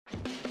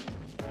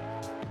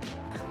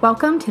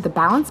Welcome to the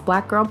Balanced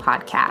Black Girl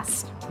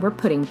podcast. We're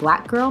putting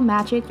Black girl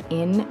magic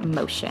in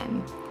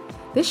motion.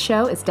 This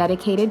show is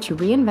dedicated to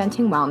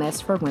reinventing wellness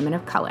for women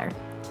of color.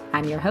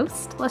 I'm your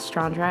host,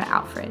 Lestrandra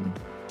Alfred.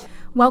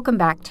 Welcome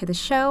back to the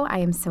show. I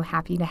am so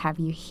happy to have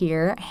you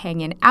here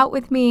hanging out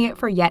with me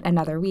for yet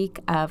another week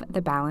of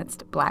the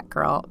Balanced Black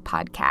Girl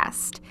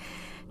podcast.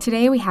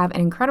 Today we have an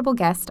incredible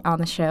guest on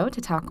the show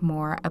to talk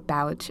more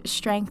about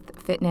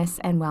strength, fitness,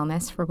 and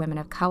wellness for women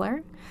of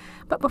color.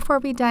 But before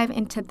we dive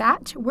into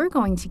that, we're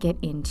going to get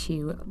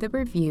into the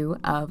review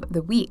of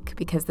the week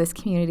because this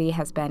community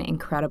has been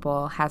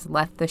incredible, has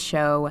left the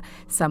show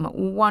some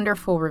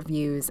wonderful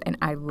reviews, and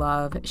I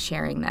love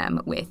sharing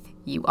them with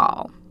you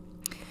all.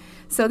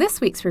 So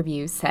this week's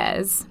review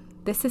says,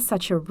 "This is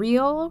such a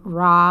real,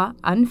 raw,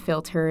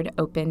 unfiltered,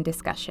 open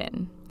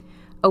discussion.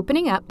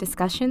 Opening up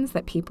discussions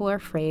that people are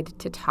afraid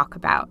to talk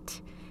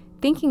about.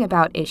 Thinking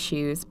about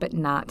issues, but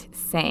not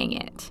saying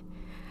it.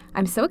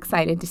 I'm so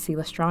excited to see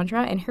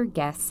Lestrandra and her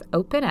guests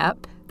open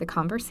up the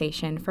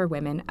conversation for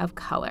women of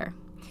color.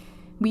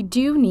 We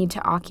do need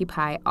to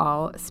occupy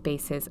all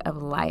spaces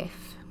of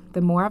life. The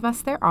more of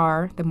us there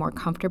are, the more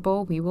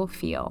comfortable we will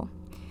feel.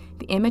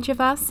 The image of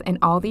us in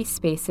all these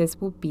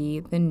spaces will be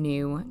the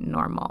new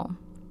normal.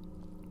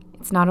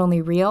 It's not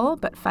only real,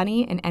 but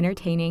funny and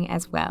entertaining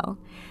as well.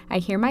 I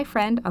hear my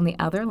friend on the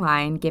other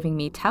line giving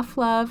me tough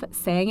love,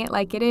 saying it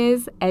like it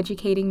is,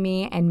 educating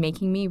me, and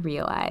making me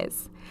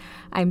realize.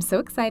 I'm so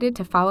excited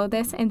to follow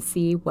this and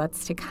see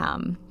what's to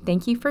come.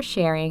 Thank you for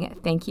sharing,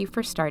 thank you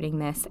for starting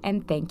this,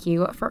 and thank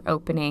you for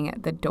opening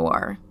the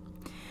door."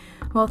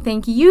 Well,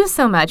 thank you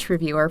so much,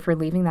 reviewer, for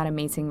leaving that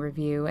amazing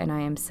review, and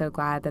I am so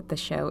glad that the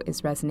show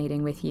is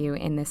resonating with you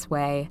in this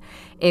way.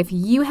 If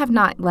you have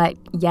not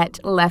yet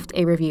left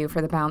a review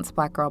for the Balanced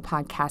Black Girl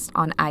podcast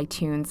on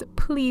iTunes,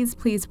 please,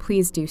 please,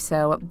 please do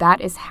so.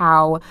 That is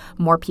how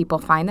more people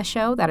find the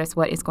show. That is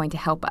what is going to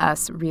help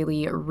us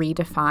really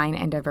redefine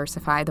and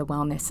diversify the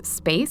wellness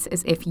space,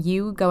 is if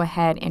you go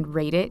ahead and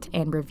rate it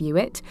and review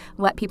it,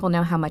 let people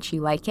know how much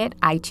you like it.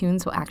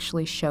 iTunes will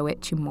actually show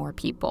it to more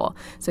people.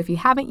 So if you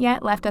haven't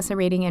yet left us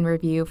a rating and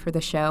review for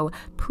the show,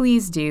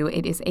 please do.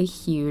 It is a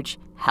huge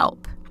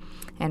help.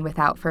 And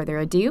without further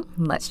ado,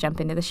 let's jump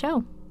into the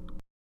show.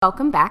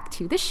 Welcome back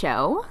to the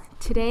show.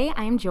 Today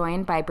I am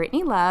joined by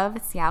Brittany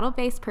Love,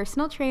 Seattle-based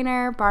personal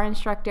trainer, bar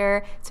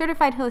instructor,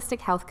 certified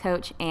holistic health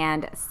coach,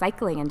 and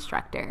cycling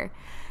instructor.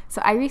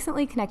 So I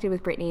recently connected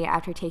with Brittany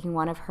after taking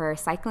one of her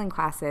cycling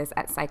classes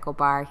at Cycle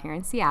Bar here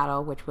in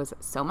Seattle, which was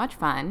so much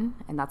fun.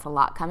 And that's a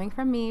lot coming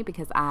from me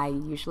because I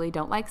usually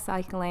don't like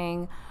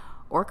cycling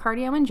or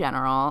cardio in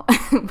general,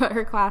 but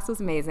her class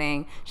was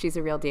amazing. She's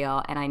a real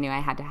deal, and I knew I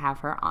had to have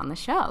her on the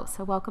show.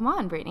 So welcome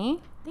on,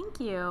 Brittany. Thank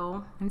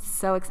you. I'm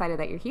so excited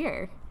that you're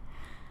here.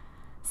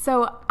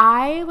 So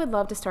I would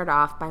love to start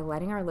off by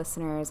letting our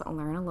listeners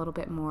learn a little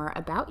bit more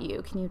about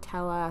you. Can you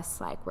tell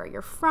us where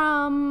you're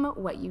from,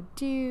 what you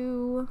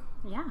do?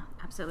 Yeah,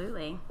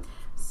 absolutely.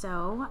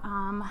 So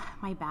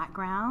my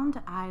background,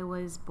 I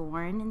was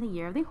born in the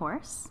year of the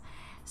horse.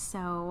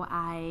 So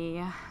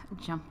I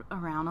jumped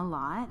around a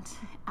lot.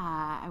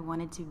 I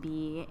wanted to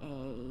be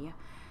a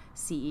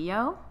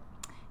CEO.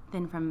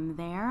 Then from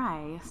there,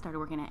 I started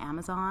working at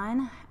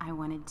Amazon. I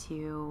wanted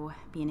to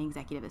be an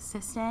executive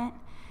assistant.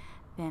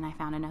 Then I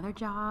found another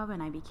job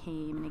and I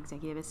became an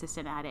executive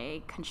assistant at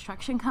a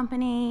construction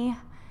company.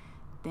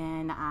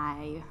 Then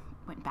I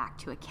went back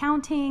to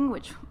accounting,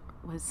 which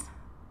was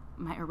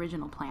my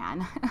original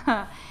plan.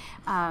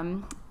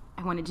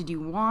 I wanted to do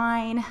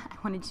wine. I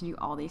wanted to do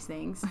all these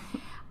things.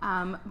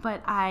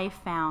 But I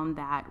found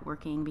that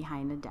working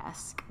behind a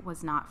desk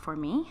was not for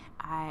me.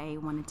 I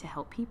wanted to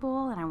help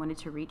people and I wanted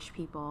to reach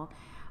people.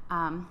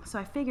 So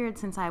I figured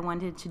since I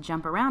wanted to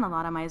jump around a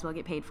lot, I might as well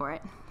get paid for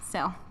it.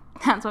 So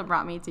that's what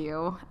brought me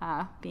to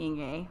being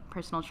a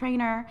personal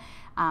trainer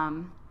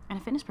and a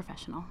fitness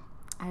professional.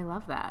 I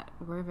love that.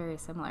 We're very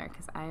similar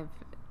because I've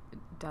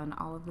done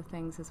all of the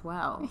things as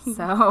well.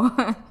 So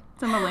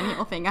it's a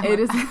millennial thing. It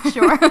is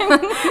sure.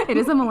 It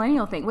is a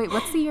millennial thing. Wait,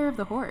 what's the year of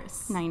the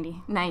horse?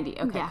 90.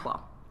 90. Okay, yeah.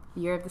 Cool.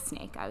 Year of the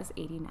snake. I was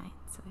 89,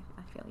 so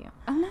I feel you.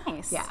 Oh,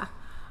 nice. Yeah.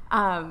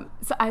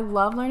 So I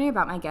love learning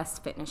about my guest's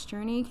fitness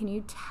journey. Can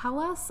you tell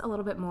us a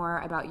little bit more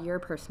about your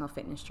personal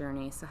fitness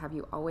journey? So have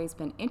you always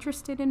been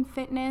interested in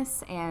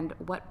fitness, and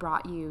what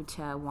brought you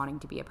to wanting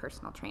to be a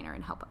personal trainer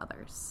and help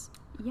others?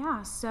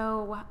 Yeah,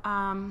 so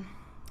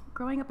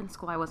growing up in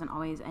school, I wasn't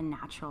always a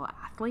natural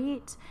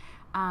athlete,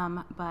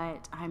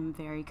 but I'm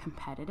very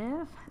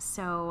competitive.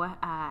 So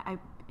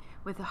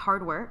with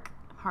hard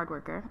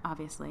worker,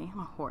 obviously, I'm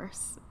a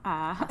horse.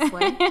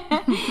 Hustler.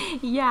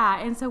 Yeah,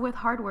 and so with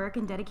hard work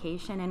and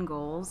dedication and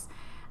goals,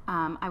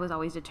 I was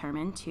always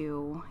determined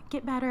to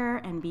get better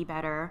and be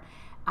better.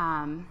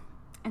 And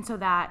so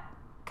that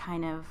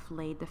kind of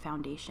laid the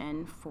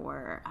foundation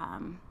for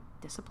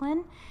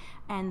discipline.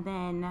 And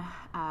then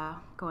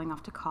going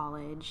off to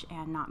college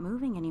and not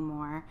moving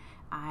anymore,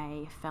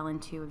 I fell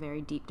into a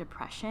very deep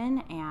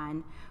depression,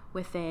 and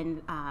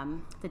within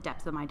the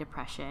depths of my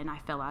depression, I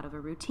fell out of a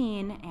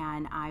routine,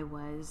 and I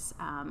was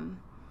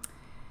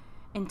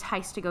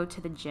enticed to go to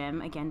the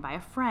gym again by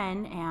a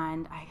friend,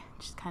 and I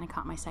just kind of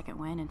caught my second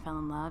wind and fell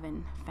in love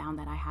and found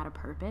that I had a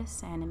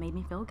purpose, and it made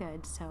me feel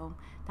good. So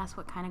that's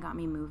what kind of got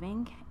me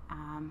moving.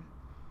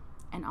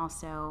 And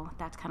also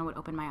that's kind of what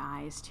opened my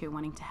eyes to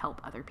wanting to help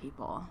other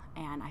people.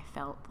 And I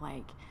felt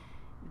like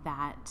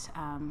that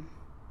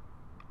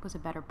was a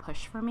better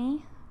push for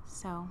me.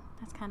 So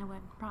that's kind of what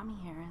brought me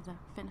here as a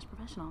fitness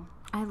professional.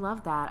 I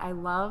love that. I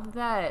love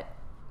that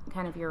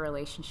kind of your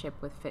relationship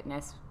with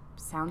fitness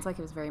sounds like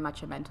it was very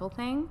much a mental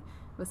thing.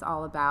 It was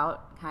all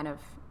about kind of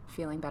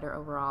feeling better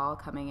overall,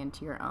 coming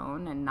into your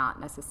own, and not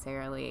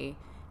necessarily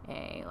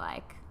a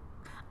like,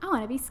 I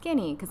want to be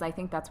skinny, because I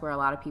think that's where a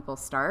lot of people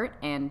start.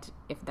 And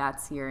if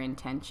that's your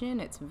intention,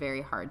 it's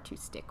very hard to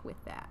stick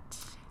with that.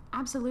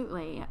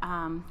 Absolutely.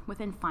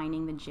 Within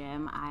finding the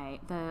gym,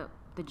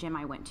 the gym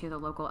I went to, the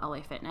local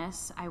LA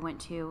Fitness, I went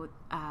to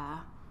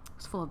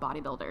was full of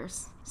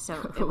bodybuilders.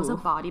 So it was a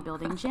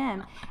bodybuilding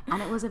gym,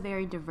 and it was a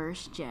very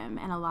diverse gym,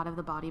 and a lot of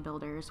the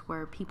bodybuilders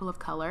were people of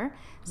color.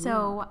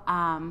 So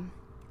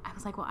I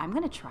was like, well, I'm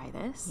going to try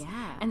this.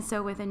 Yeah. And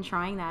so within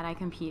trying that, I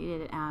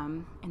competed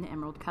in the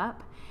Emerald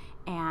Cup,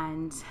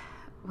 and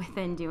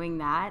within doing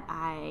that,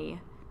 I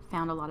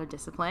found a lot of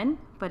discipline,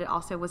 but it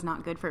also was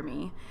not good for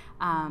me.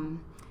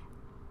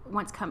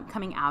 Once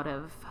coming out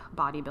of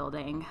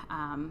bodybuilding,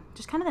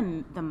 just kind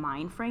of the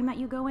mind frame that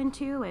you go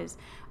into is,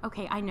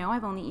 okay, I know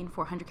I've only eaten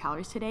 400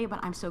 calories today, but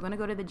I'm still going to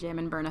go to the gym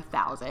and burn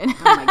 1,000.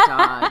 Oh my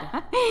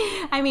God.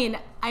 I mean,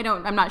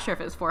 I'm not sure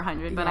if it was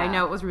 400, but I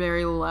know it was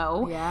very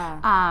low.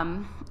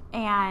 Yeah.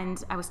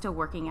 And I was still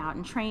working out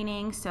and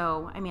training.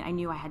 So, I mean, I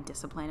knew I had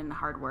discipline and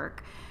hard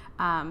work.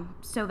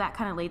 So that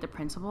kind of laid the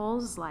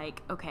principles,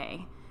 like,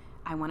 okay,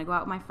 I want to go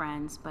out with my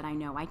friends, but I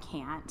know I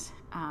can't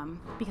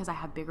because I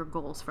have bigger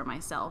goals for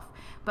myself.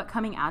 But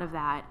coming out of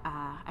that,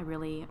 I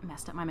really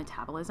messed up my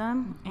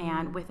metabolism. Mm-hmm.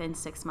 And within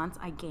 6 months,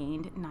 I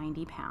gained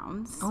 90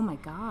 pounds. Oh, my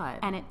God.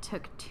 And it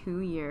took 2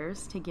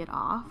 years to get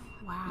off.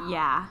 Wow.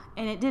 Yeah.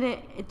 And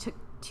it took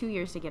 2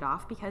 years to get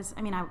off because,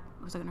 I mean, I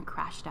was going to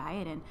crash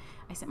diet, and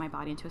I sent my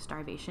body into a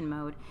starvation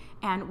mode.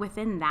 And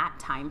within that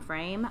time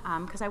frame,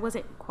 because I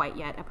wasn't quite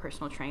yet a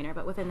personal trainer,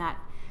 but within that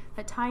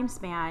time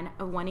span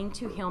of wanting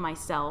to heal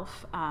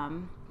myself,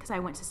 because I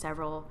went to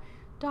several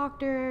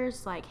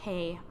doctors, like,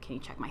 hey, can you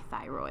check my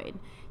thyroid?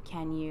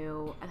 Can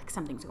you, like,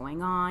 something's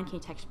going on? Can you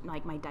check,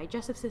 like, my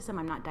digestive system?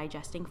 I'm not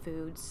digesting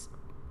foods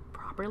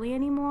properly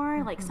anymore.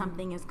 Mm-hmm. Like,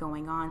 something is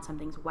going on.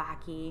 Something's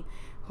wacky.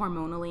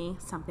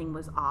 Hormonally, something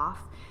was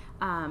off.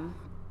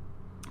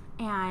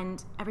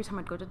 And every time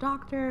I'd go to the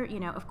doctor,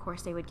 you know, of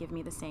course they would give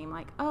me the same,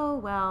 like, oh,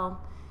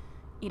 well,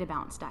 eat a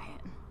balanced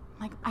diet.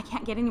 Like, I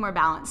can't get any more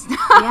balanced.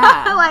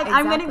 Yeah, like, exactly.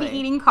 I'm going to be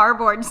eating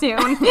cardboard soon.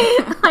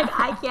 Like,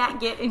 I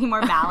can't get any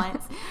more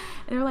balance.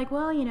 And they're like,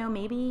 well, you know,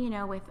 maybe, you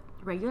know, with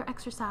regular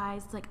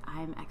exercise, like,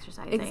 I'm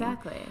exercising.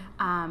 Exactly.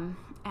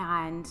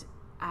 And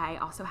I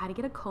also had to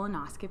get a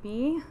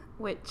colonoscopy,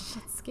 which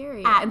that's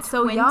scary. At and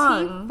so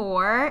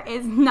 24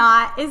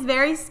 young. is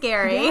very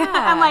scary. Yeah.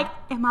 I'm like,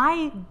 am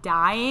I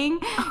dying?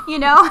 You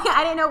know,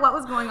 I didn't know what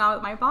was going on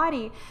with my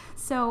body.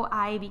 So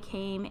I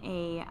became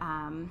a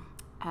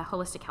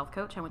holistic health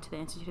coach. I went to the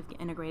Institute of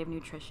Integrative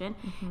Nutrition.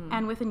 Mm-hmm.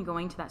 And within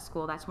going to that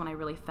school, that's when I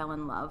really fell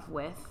in love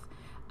with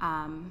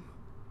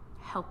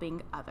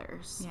helping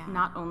others. Yeah.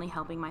 Not only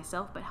helping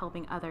myself, but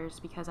helping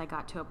others, because I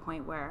got to a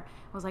point where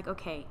I was like,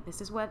 okay,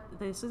 this is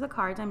the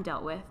cards I'm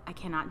dealt with. I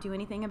cannot do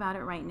anything about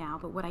it right now,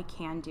 but what I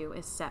can do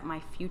is set my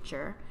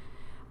future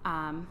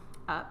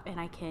up, and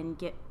I can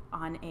get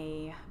on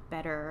a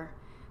better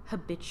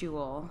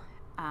habitual,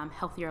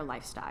 healthier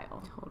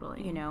lifestyle.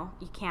 Totally. You know,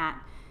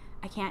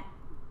 I can't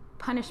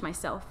punish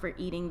myself for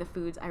eating the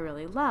foods I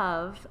really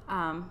love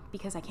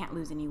because I can't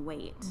lose any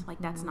weight. Mm-hmm. Like,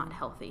 that's not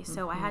healthy.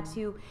 So I had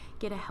to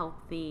get a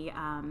healthy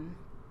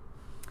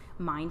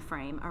mind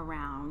frame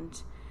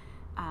around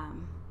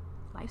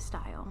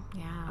lifestyle,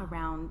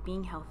 around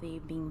being healthy,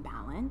 being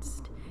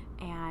balanced,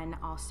 and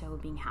also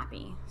being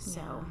happy.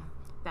 So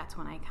that's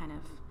when I kind of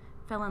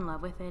fell in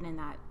love with it, and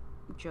that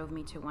drove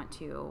me to want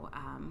to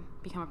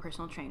become a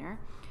personal trainer,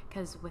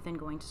 because within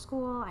going to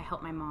school, I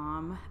helped my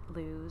mom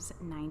lose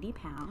 90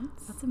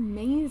 pounds. That's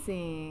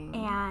amazing.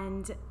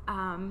 And,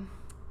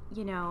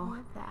 you know, I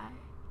love that.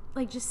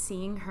 Like, just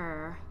seeing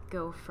her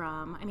go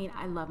from, I mean,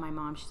 I love my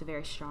mom. She's a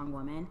very strong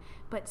woman,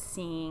 but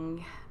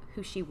seeing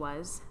who she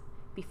was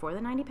before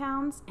the 90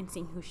 pounds and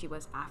seeing who she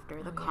was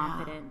after, the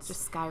confidence.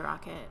 Just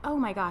skyrocket. Oh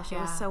my gosh, it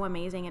was so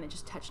amazing, and it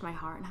just touched my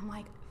heart. And I'm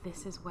like,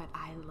 this is what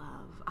I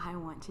love. I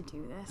want to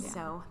do this. Yeah.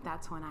 So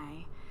that's when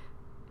I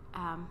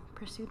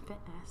pursued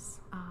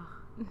fitness. Oh,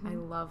 I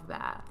love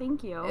that.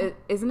 Thank you.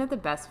 Isn't it the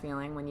best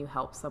feeling when you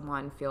help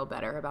someone feel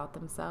better about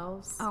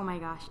themselves? Oh my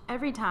gosh.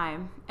 Every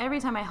time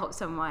I help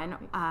someone,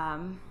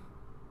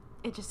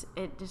 it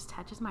just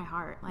touches my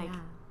heart. Like,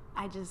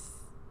 I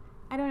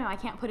don't know. I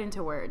can't put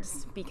into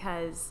words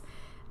because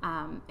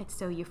it's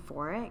so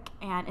euphoric,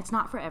 and it's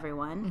not for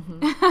everyone,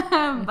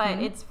 but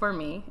it's for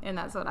me, and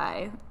that's what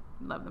I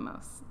love the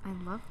most. I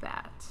love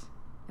that.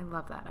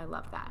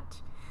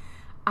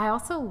 I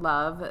also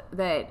love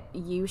that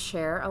you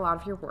share a lot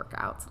of your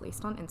workouts, at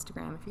least on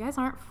Instagram. If you guys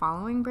aren't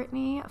following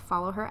Brittany,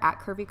 follow her at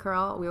Curvy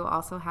Curl. We will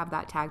also have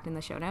that tagged in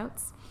the show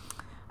notes.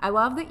 I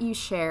love that you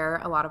share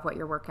a lot of what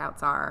your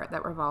workouts are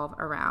that revolve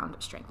around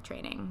strength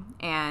training.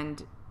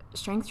 And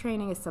strength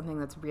training is something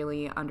that's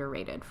really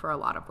underrated for a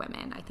lot of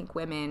women. I think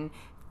women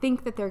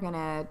think that they're going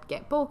to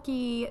get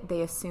bulky.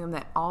 They assume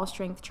that all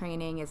strength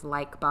training is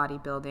like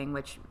bodybuilding,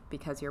 which,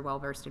 because you're well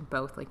versed in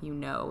both, like, you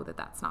know that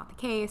that's not the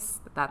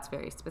case, that that's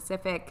very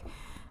specific.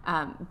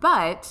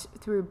 But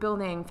through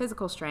building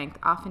physical strength,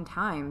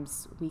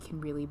 oftentimes we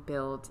can really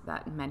build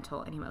that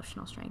mental and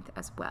emotional strength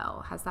as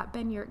well. Has that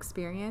been your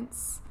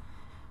experience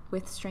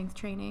with strength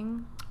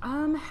training?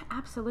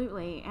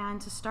 Absolutely.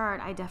 And to start,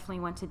 I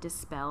definitely want to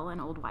dispel an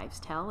old wives'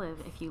 tale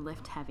of if you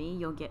lift heavy,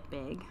 you'll get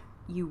big.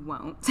 You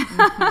won't.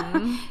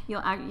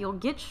 Mm-hmm. You'll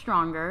get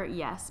stronger,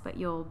 yes, but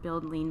you'll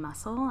build lean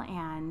muscle,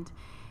 and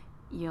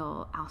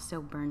you'll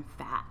also burn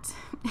fat,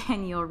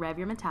 and you'll rev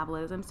your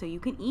metabolism so you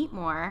can eat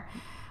more.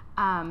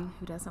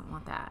 Who doesn't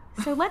want that?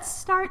 So let's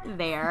start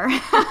there,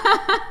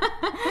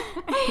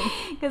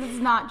 because it's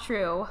not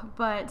true.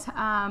 But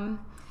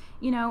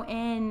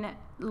in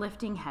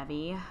lifting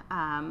heavy,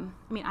 I'm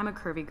a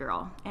curvy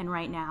girl, and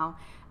right now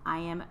I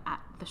am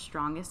at the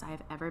strongest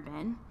I've ever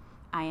been.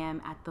 I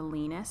am at the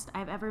leanest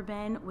I've ever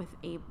been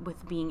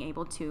with being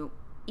able to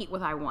eat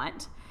what I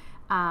want.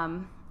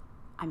 I'm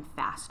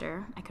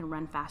faster. I can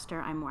run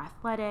faster. I'm more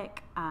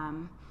athletic.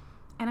 And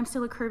I'm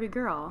still a curvy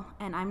girl.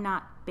 And I'm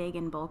not big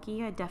and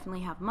bulky. I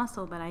definitely have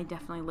muscle, but I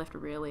definitely lift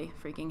really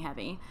freaking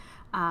heavy.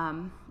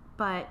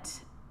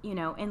 But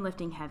in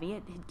lifting heavy,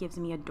 it gives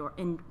me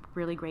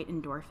really great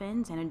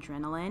endorphins and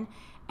adrenaline,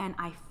 and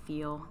I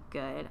feel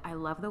good. I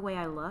love the way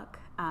I look.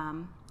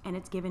 And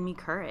it's given me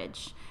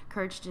courage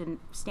to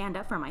stand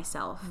up for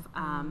myself.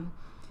 Mm-hmm.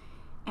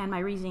 And my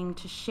reason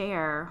to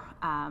share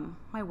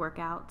my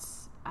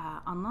workouts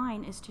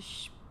online is to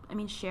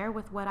share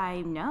with what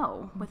I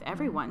know with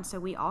everyone, so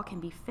we all can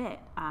be fit,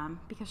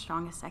 because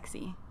strong is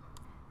sexy.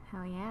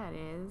 Hell yeah, it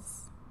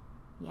is.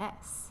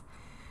 Yes.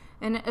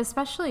 And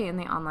especially in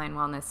the online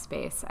wellness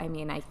space, I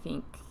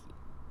think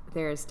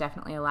there's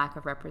definitely a lack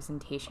of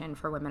representation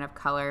for women of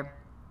color.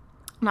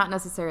 Not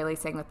necessarily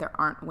saying that there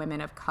aren't women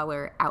of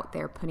color out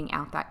there putting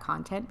out that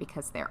content,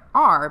 because there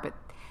are, but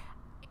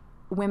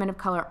women of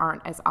color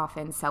aren't as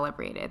often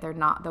celebrated. They're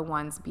not the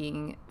ones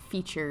being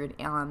featured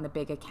on the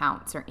big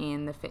accounts or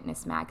in the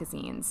fitness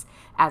magazines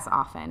as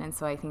often. And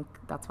so I think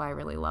that's why I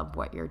really love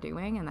what you're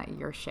doing and that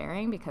you're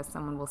sharing, because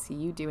someone will see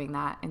you doing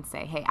that and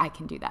say, hey, I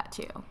can do that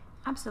too.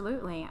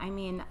 Absolutely.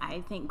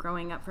 I think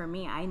growing up for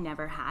me, I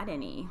never had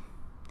any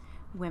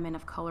women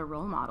of color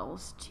role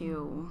models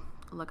to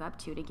look up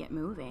to get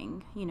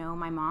moving.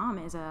 My mom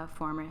is a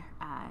former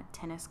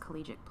tennis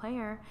collegiate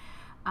player,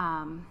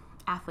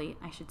 athlete,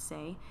 I should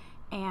say,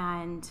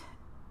 and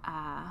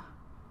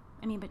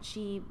but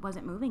she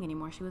wasn't moving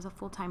anymore. She was a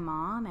full-time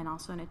mom and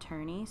also an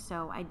attorney,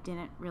 so I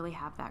didn't really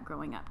have that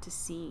growing up to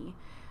see.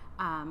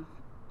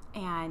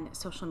 And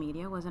social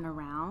media wasn't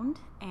around,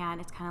 and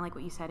it's kind of like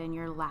what you said in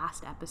your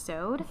last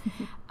episode.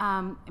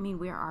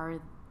 We are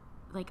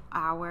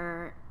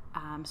our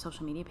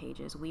social media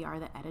pages, we are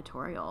the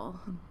editorial.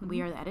 Mm-hmm.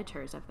 We are the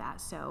editors of that.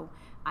 So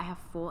I have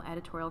full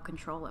editorial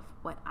control of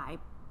what I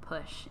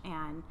push.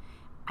 And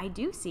I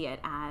do see it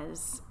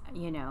as,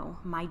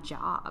 my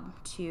job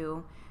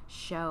to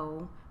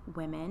show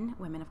women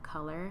of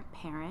color,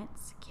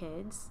 parents,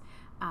 kids,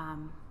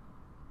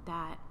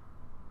 that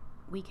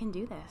we can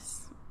do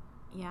this.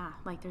 Yeah,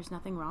 there's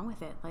nothing wrong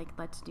with it.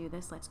 Let's do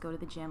this. Let's go to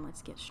the gym.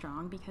 Let's get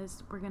strong,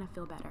 because we're going to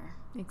feel better.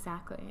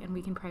 Exactly. And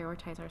we can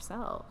prioritize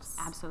ourselves.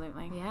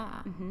 Absolutely.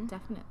 Yeah,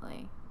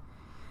 definitely.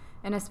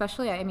 And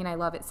especially, I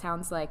love it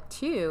sounds like,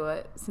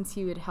 too, since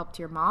you had helped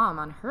your mom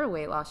on her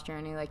weight loss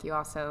journey, you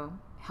also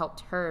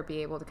helped her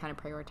be able to kind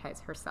of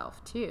prioritize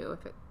herself, too,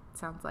 if it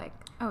sounds like.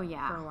 Oh,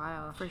 yeah. For a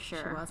while. For sure.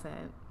 She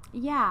wasn't.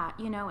 Yeah,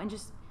 and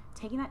just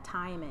taking that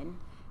time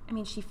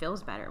and she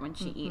feels better when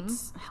she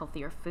eats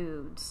healthier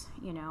foods,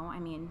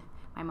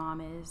 my mom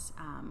is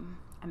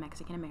a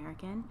Mexican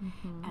American,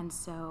 and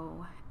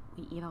so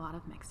we eat a lot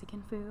of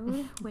Mexican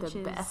food, which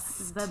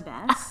is the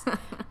best.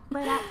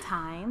 But at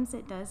times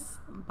it does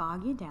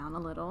bog you down a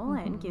little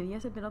and give you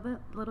a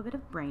little bit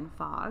of brain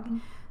fog.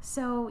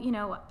 So,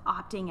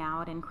 opting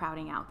out and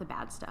crowding out the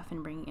bad stuff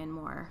and bringing in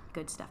more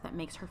good stuff that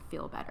makes her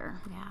feel better.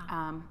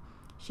 Yeah.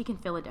 She can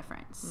feel a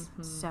difference.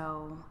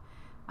 So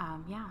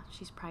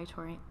she's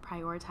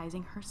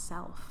prioritizing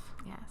herself.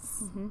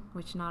 Yes,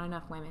 which not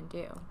enough women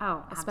do.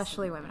 Oh,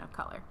 especially absolutely. women of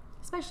color.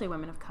 Especially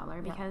women of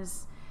color,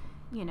 because,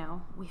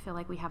 we feel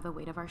like we have the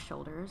weight of our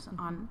shoulders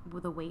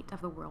with the weight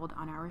of the world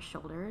on our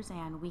shoulders,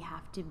 and we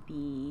have to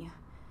be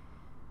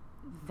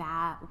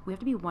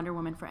Wonder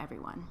Woman for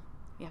everyone.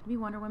 We have to be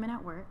Wonder Woman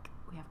at work.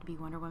 We have to be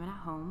Wonder Woman at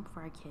home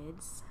for our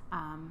kids.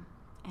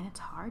 And it's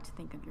hard to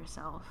think of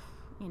yourself,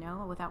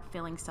 without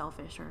feeling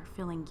selfish or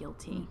feeling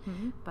guilty.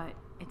 But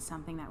it's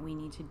something that we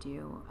need to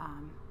do,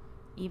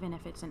 even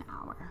if it's an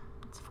hour.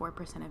 It's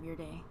 4% of your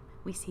day.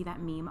 we see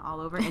that meme all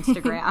over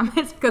Instagram.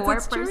 It's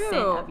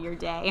 4% of your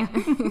day.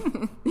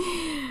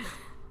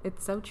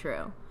 It's so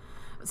true.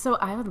 So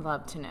I would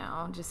love to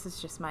know, just as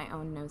just my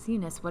own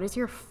nosiness, what is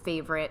your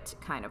favorite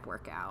kind of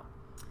workout?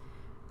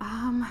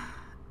 I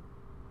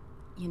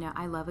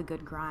love a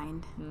good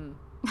grind.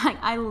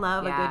 I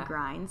love a good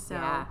grind.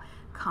 So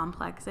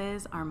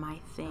complexes are my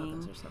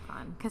thing. Those are so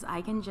fun. Because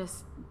I can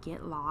just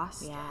get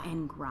lost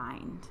and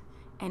grind.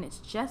 And it's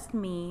just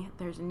me.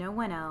 There's no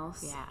one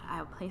else. Yeah.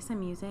 I'll play some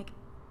music,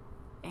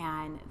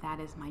 and that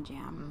is my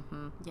jam.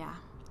 Mm-hmm. Yeah.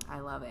 I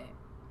love it.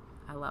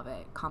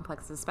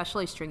 Complexes,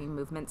 especially stringing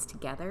movements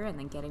together and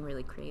then getting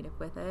really creative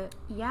with it.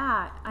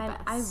 Yeah.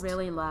 I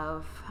really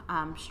love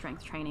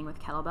strength training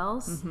with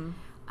kettlebells.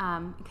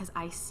 Because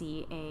I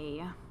see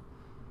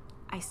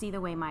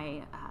the way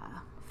my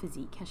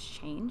physique has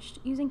changed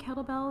using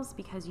kettlebells,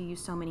 because you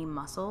use so many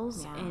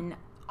muscles in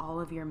all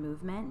of your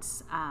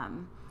movements,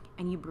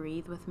 and you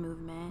breathe with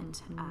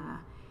movement.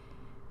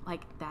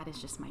 Like, that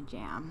is just my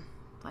jam.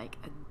 Like,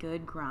 a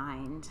good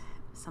grind,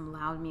 some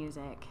loud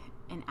music,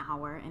 an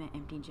hour in an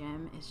empty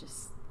gym is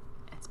just,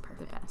 it's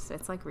perfect. The best.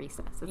 It's like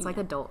recess. It's like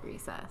adult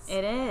recess.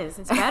 It is.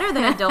 It's better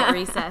than adult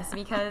recess,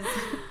 because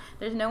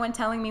there's no one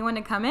telling me when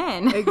to come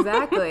in.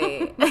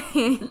 Exactly.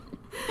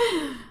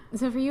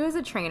 So for you as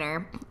a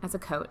trainer, as a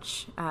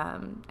coach,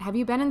 have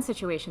you been in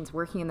situations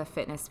working in the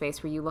fitness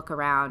space where you look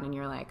around and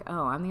you're like,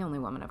 oh, I'm the only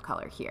woman of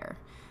color here?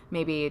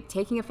 Maybe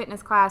taking a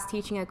fitness class,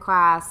 teaching a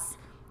class,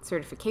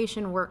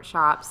 certification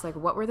workshops. Like,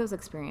 what were those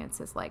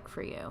experiences like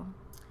for you?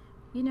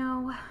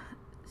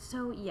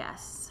 So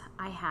yes,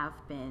 I have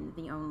been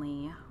the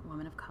only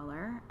woman of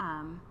color,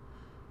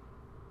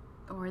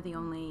 or the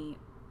only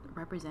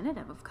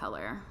representative of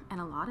color in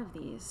a lot of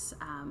these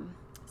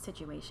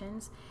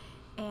situations.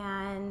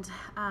 And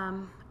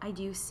I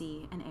do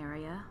see an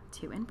area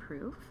to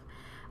improve,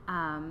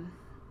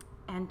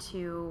 and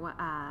to,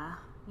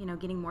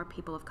 getting more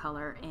people of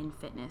color in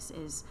fitness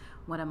is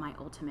one of my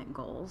ultimate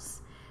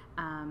goals.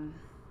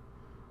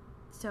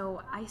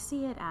 So I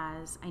see it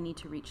as I need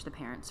to reach the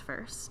parents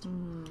first,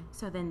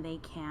 so then they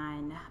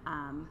can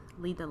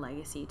lead the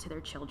legacy to their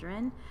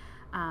children.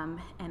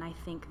 And I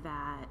think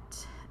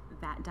that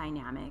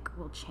dynamic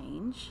will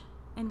change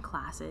in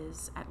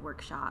classes, at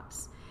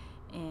workshops,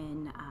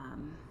 in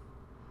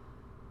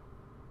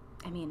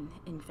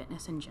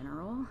fitness in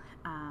general.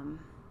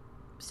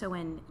 So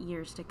in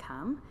years to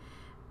come,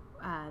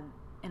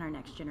 in our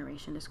next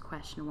generation, this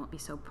question won't be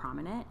so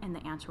prominent, and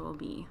the answer will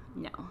be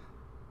no.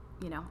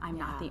 I'm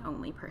not the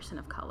only person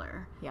of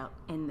color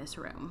in this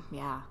room.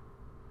 Yeah.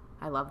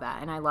 I love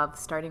that. And I love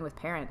starting with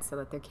parents so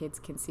that their kids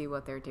can see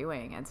what they're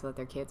doing, and so that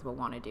their kids will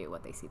want to do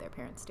what they see their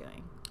parents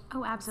doing.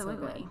 Oh,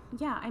 absolutely. So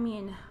yeah.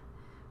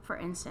 For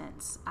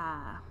instance,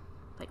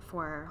 like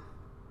for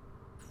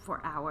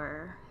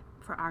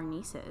our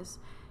nieces,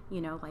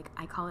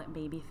 I call it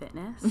baby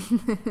fitness.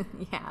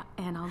 Yeah.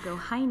 And I'll go,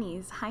 hi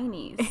knees.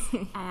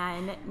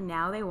 And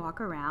now they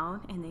walk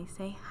around and they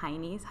say, hi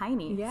knees.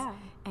 Yeah.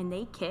 And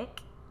they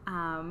kick.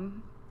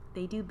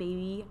 They do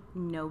baby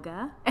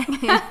noga.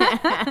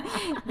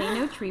 They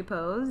know tree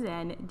pose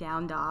and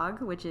down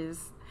dog, which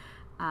is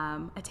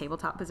a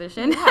tabletop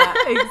position. Yeah,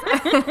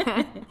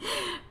 exactly.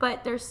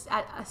 But they're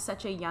at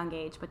such a young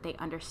age, but they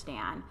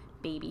understand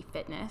baby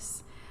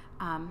fitness.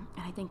 And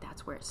I think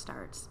that's where it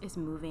starts, is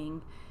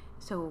moving,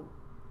 so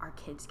our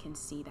kids can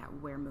see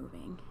that we're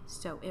moving.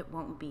 So it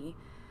won't be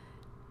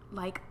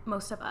like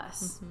most of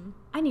us.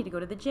 I need to go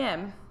to the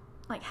gym.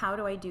 Like, how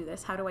do I do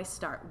this? How do I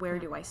start? Where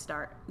do I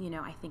start?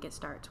 I think it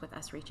starts with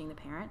us reaching the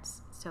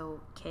parents.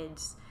 So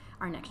kids,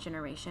 our next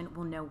generation,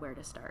 will know where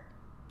to start.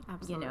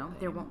 Absolutely.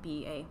 There won't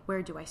be a,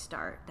 where do I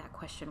start? That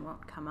question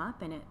won't come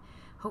up. And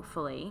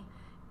hopefully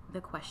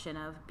the question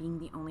of being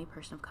the only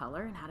person of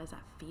color and how does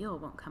that feel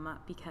won't come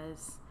up,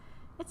 because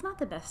it's not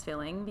the best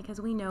feeling,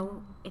 because we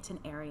know it's an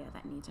area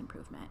that needs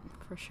improvement.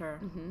 For sure.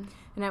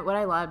 And what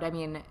I loved,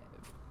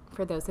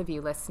 for those of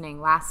you listening,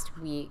 last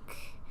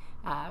week,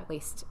 at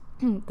least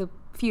the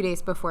few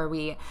days before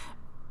we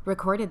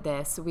recorded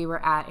this, we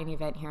were at an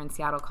event here in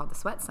Seattle called the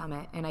Sweat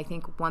Summit. And I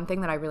think one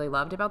thing that I really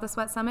loved about the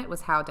Sweat Summit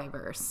was how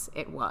diverse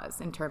it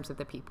was in terms of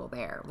the people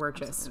there. We're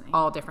just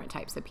all different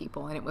types of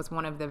people. And it was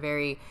one of the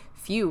very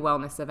few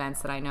wellness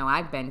events that I know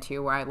I've been to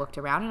where I looked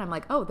around and I'm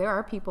like, oh, there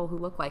are people who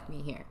look like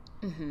me here.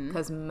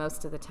 Because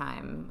most of the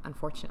time,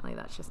 unfortunately,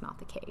 that's just not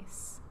the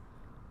case.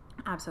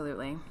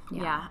 Absolutely.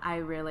 Yeah, I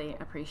really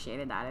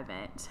appreciated that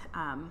event.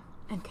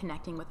 And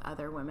connecting with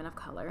other women of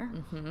color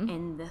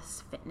in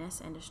this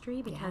fitness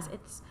industry, because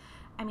it's,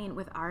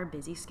 with our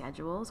busy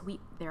schedules,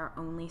 there are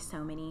only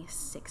so many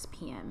 6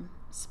 p.m.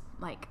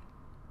 like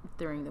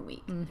during the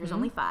week. There's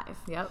only 5.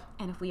 Yep.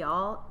 And if we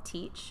all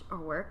teach or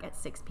work at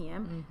 6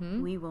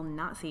 p.m., we will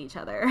not see each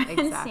other.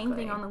 Exactly. And same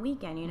thing on the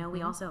weekend.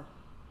 We also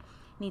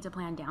need to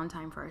plan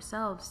downtime for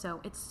ourselves, so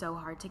it's so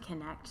hard to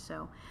connect.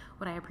 So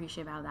what I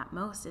appreciate about that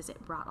most is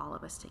it brought all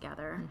of us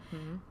together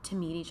to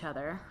meet each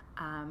other,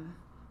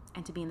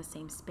 and to be in the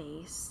same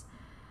space.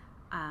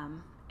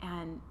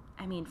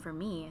 And for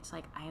me, it's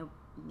like I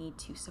need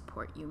to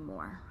support you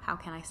more? How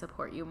can I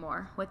support you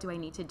more? What do I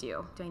need to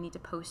do? Do I need to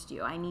post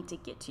you? I need to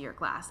get to your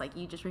class. Like,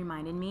 you just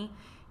reminded me,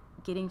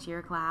 getting to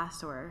your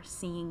class or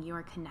seeing you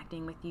or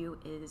connecting with you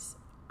is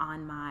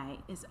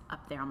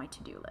up there on my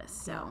to-do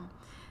list. So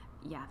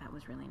yeah, that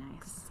was really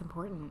nice. It's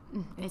important.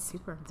 It's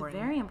super important.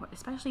 It's very important,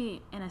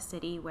 especially in a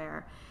city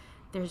where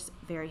there's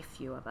very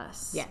few of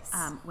us. Yes.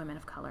 Women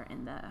of color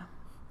in the,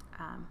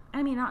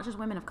 I mean, not just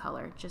women of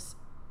color, just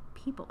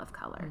people of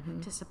color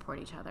to support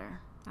each other.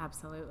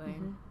 Absolutely.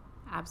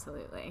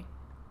 Absolutely.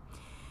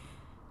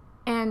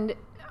 And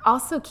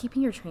also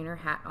keeping your trainer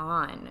hat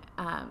on.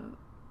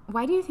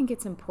 Why do you think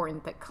it's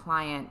important that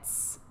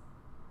clients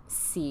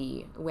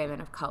see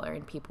women of color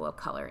and people of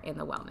color in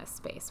the wellness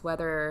space?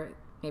 Whether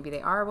maybe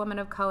they are a woman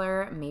of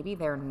color, maybe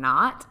they're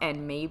not,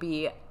 and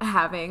maybe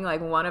having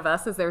like one of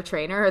us as their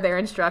trainer or their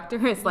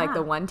instructor is like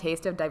the one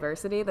taste of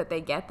diversity that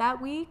they get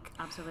that week.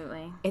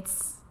 Absolutely.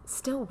 It's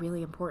still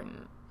really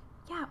important.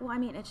 Yeah, well, I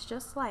mean, it's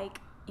just like,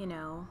 you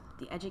know,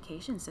 the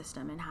education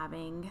system and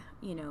having,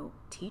 you know,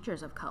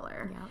 teachers of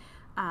color.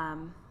 Yeah.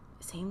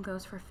 Same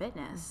goes for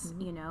fitness,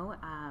 you know.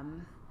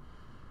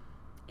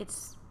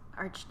 It's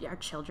our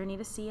children need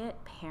to see it.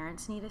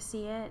 Parents need to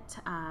see it.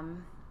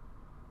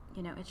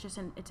 You know, it's just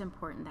it's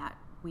important that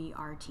we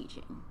are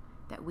teaching,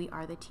 that we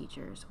are the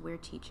teachers. We're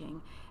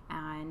teaching,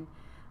 and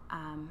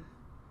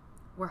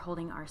we're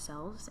holding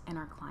ourselves and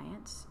our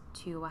clients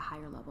to a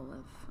higher level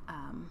of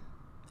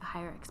a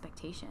higher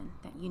expectation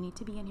that you need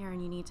to be in here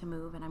and you need to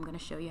move, and I'm going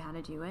to show you how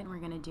to do it, and we're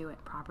going to do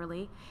it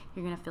properly.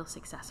 You're going to feel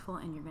successful,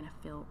 and you're going to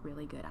feel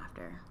really good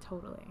after.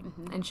 Totally.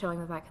 And showing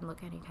that can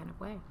look any kind of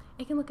way.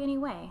 It can look any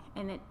way,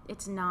 and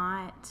it's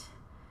not.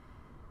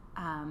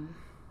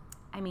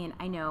 I mean,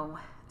 I know.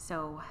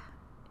 So,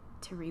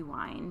 to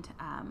rewind,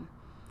 I'm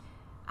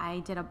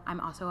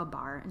also a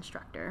bar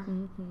instructor,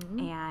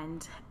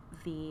 and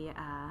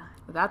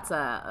that's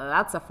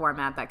a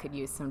format that could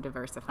use some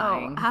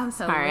diversifying. Oh,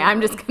 absolutely. Sorry, I'm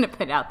just gonna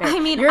put it out there. I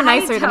mean, you're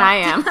nicer than I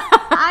am.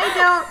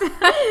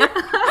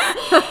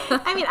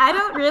 I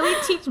don't really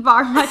teach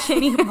bar much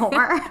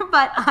anymore,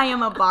 but I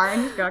am a bar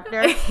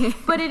instructor.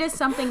 But it is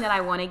something that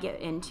I want to get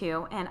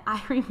into, and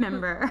I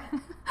remember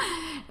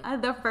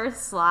the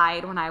first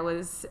slide when I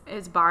was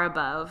bar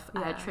above.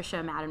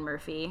 Trisha Madden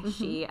Murphy.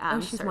 She's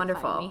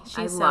wonderful. Me.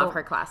 I love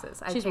her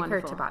classes. I take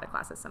wonderful. her Tabata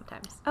classes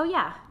sometimes. Oh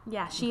yeah,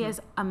 she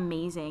is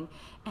amazing.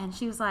 And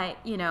she was like,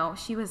 you know,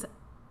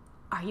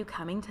 are you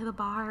coming to the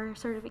bar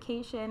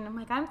certification? I'm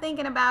like, I'm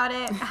thinking about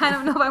it. I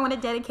don't know if I want to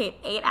dedicate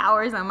 8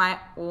 hours on my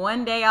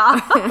one day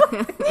off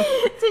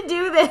to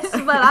do this,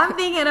 but I'm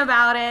thinking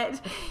about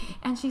it.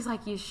 And she's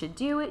like, you should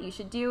do it. You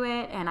should do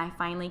it. And I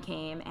finally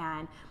came,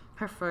 and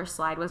her first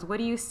slide was, what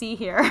do you see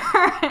here? And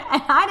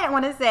I didn't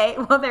want to say,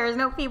 well, there's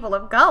no people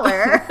of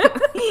color.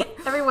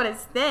 Everyone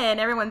is thin.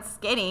 Everyone's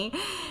skinny.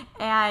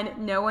 And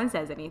no one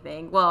says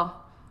anything. Well,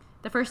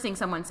 the first thing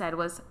someone said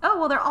was, oh,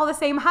 well, they're all the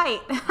same height.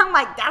 I'm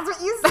like, that's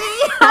what you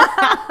see?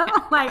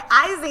 I'm like,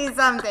 I see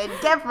something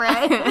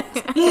different.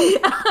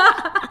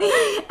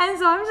 And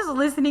so I'm just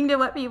listening to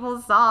what people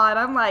saw, and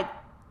I'm like,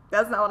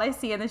 that's not what I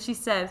see. And then she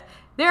says,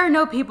 there are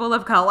no people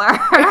of color.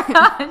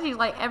 She's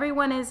like,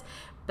 everyone is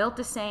built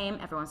the same.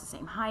 Everyone's the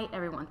same height.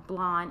 Everyone's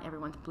blonde.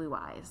 Everyone's blue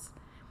eyes.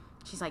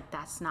 She's like,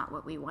 that's not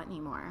what we want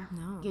anymore.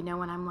 No. You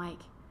know, and I'm like,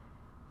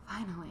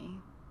 finally.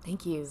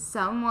 Thank you.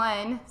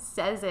 Someone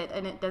says it,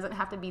 and it doesn't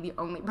have to be the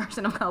only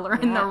person of color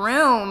in the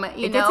room.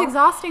 It gets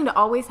exhausting to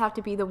always have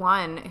to be the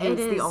one who's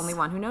the only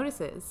one who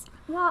notices.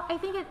 Well, I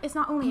think it's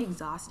not only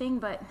exhausting,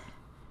 but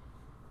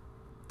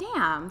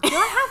damn, do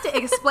I have to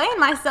explain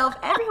myself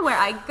everywhere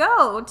I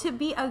go to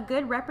be a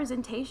good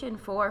representation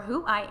for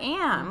who I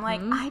am? Like,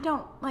 I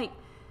don't, like,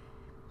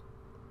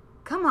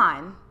 come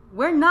on.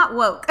 We're not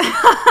woke.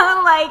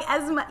 Like,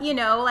 you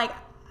know, like,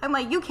 I'm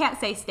like, you can't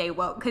say stay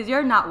woke because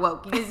you're not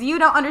woke because you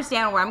don't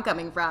understand where I'm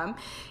coming from,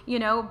 you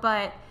know,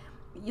 but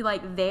you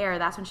like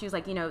that's when she was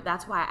like, you know,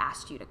 that's why I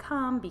asked you to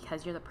come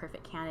because you're the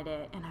perfect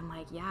candidate. And I'm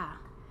like, yeah,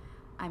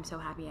 I'm so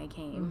happy I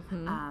came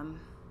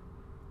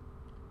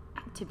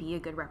to be a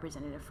good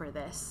representative for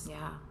this,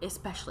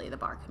 especially the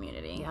bar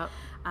community. Yep.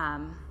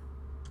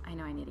 I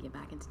know I need to get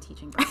back into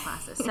teaching bar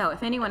classes. So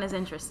if anyone is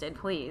interested,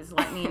 please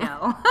let me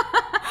know.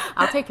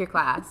 I'll take your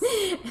class.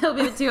 It'll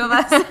be the two of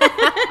us.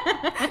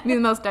 Be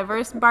the most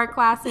diverse bar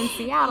class in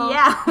Seattle.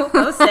 Yeah, we'll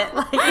post it.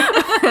 Like,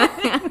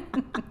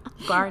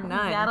 bar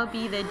none. That'll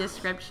be the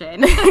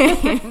description.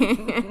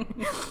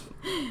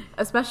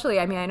 Especially,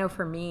 I mean, I know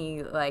for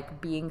me, like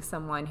being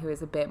someone who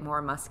is a bit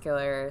more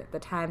muscular, the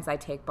times I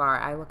take bar,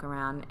 I look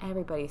around,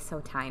 everybody's so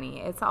tiny.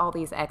 It's all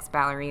these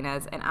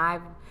ex-ballerinas, and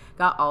I've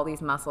got all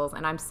these muscles,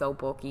 and I'm so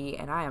bulky,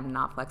 and I am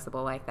not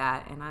flexible like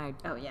that, and I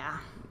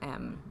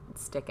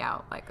stick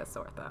out like a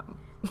sore thumb.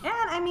 And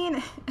I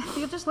mean, if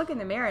you just look in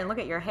the mirror and look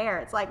at your hair,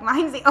 it's like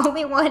mine's the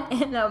only one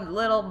in a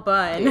little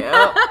bun.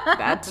 Yep,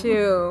 that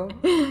too.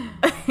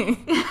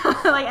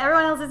 Like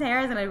everyone else's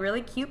hair is in a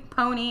really cute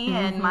pony,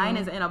 and mine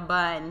is in a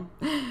bun,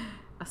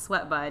 a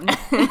sweat bun.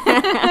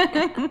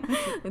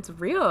 It's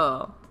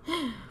real.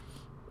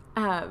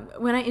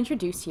 When I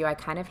introduced you, I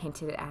kind of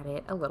hinted at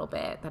it a little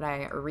bit, that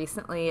I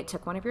recently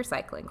took one of your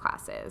cycling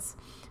classes.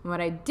 And what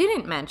I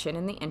didn't mention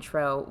in the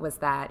intro was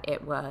that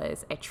it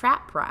was a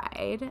trap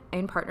ride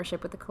in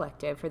partnership with The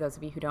Collective. For those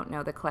of you who don't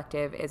know, The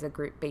Collective is a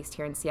group based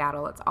here in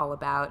Seattle. It's all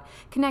about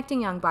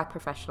connecting young Black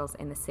professionals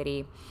in the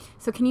city.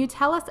 So can you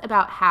tell us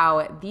about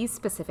how these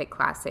specific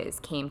classes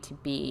came to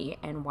be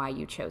and why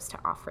you chose to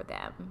offer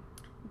them?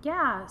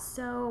 Yeah,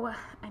 so,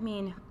 I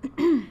mean,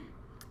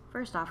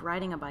 first off,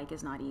 riding a bike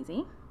is not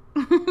easy.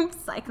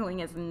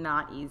 Cycling is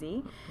not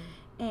easy.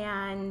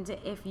 And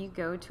if you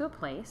go to a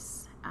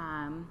place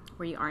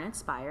where you aren't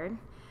inspired,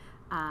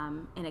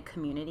 in a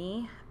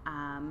community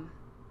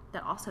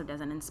that also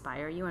doesn't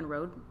inspire you and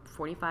rode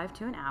 45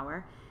 to an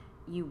hour,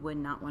 you would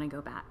not want to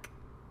go back.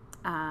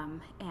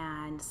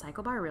 And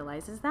Cycle Bar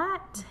realizes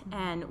that,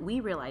 and we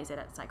realize it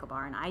at Cycle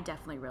Bar, and I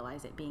definitely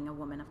realize it being a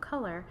woman of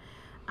color.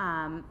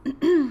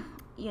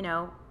 You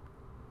know,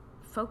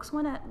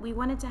 we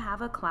wanted to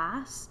have a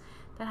class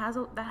that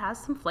has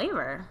some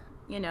flavor,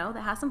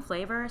 that has some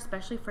flavor,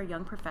 especially for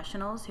young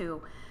professionals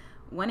who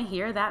want to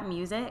hear that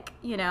music,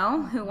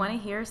 who want to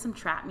hear some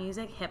trap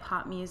music, hip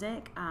hop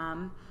music.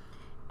 And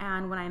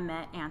when I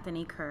met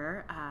Anthony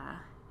Kerr,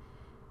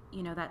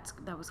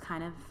 that was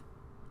kind of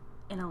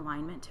in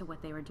alignment to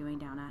what they were doing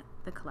down at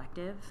The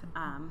Collective,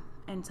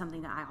 and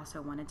something that I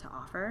also wanted to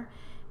offer.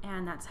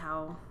 And that's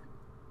how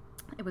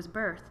it was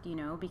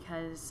birthed,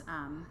 because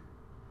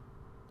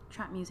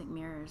trap music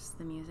mirrors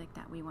the music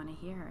that we want to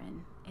hear,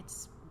 and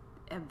it's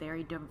a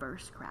very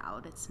diverse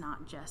crowd. It's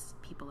not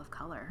just people of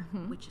color,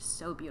 which is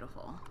so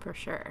beautiful. For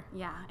sure.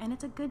 Yeah, and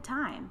it's a good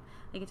time.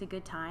 It's a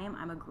good time.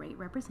 I'm a great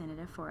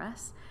representative for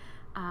us,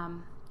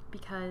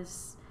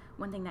 because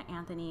one thing that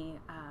Anthony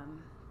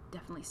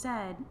definitely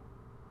said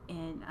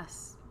in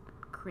us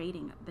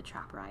creating the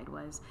trap ride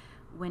was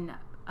when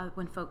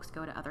folks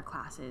go to other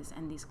classes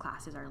and these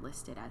classes are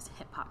listed as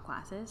hip-hop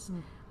classes,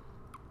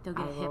 they'll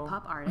get a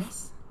hip-hop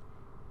artist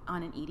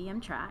on an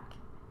EDM track.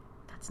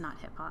 That's not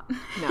hip-hop.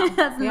 No.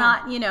 That's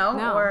not,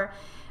 No. Or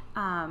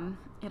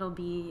it'll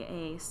be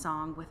a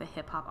song with a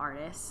hip-hop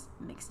artist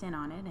mixed in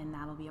on it, and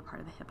that'll be a part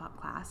of the hip-hop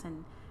class,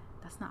 and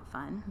that's not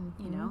fun.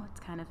 It's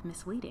kind of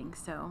misleading.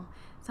 So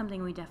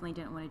something we definitely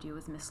didn't want to do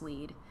was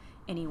mislead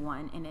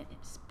anyone, and it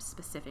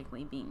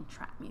specifically being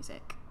trap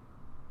music.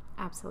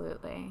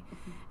 Absolutely.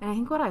 And I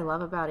think what I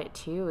love about it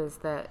too is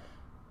that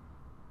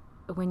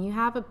when you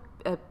have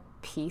a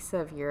piece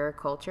of your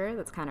culture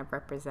that's kind of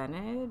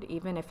represented,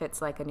 even if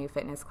it's like a new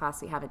fitness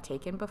class you haven't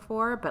taken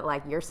before, but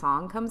like your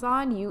song comes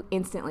on, you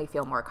instantly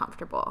feel more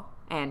comfortable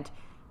and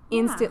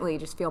instantly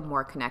just feel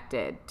more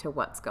connected to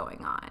what's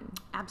going on.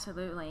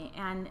 Absolutely.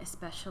 And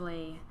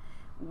especially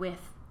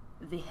with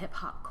the hip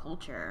hop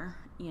culture,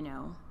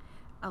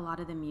 a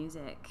lot of the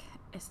music,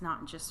 it's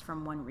not just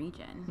from one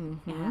region.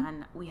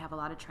 And we have a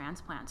lot of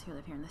transplants who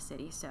live here in the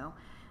city. So,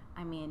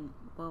 I mean,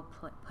 we'll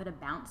put a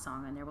bounce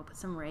song in there. We'll put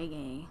some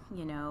reggae,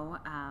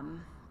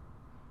 some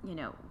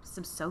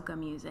soca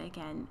music,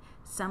 and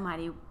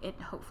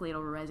hopefully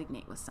it'll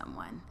resonate with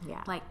someone.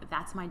 Yeah. Like,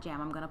 that's my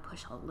jam. I'm going to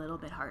push a little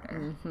bit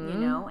harder,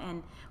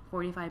 and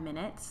 45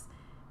 minutes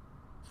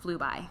flew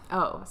by.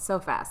 Oh, so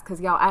fast. Because,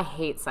 y'all, I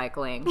hate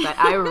cycling, but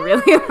I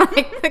really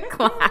like the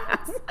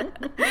class.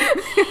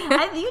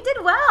 You did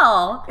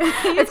well.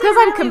 It's because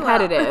I'm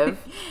competitive.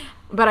 Well.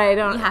 But I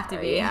don't. You have to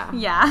be.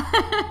 Yeah.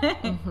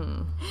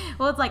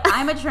 Well, it's like,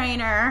 I'm a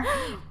trainer.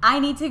 I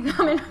need to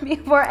come in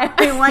before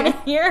everyone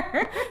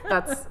here.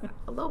 That's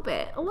a little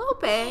bit.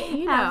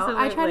 Absolutely.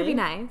 I try to be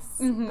nice,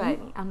 but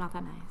I'm not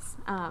that nice.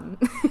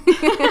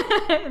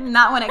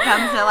 Not when it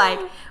comes to like,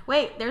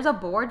 wait, there's a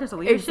board, there's a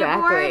leadership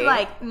board.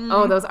 Like,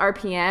 oh, those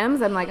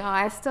RPMs. I'm like, oh,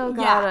 I still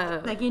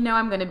gotta. Like,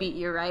 I'm gonna beat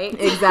you, right?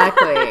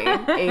 Exactly.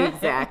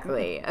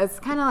 It's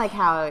kind of like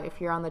how if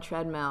you're on the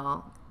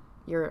treadmill,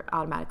 you're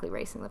automatically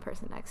racing the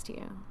person next to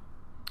you.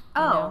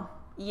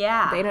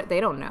 Yeah. They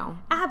don't know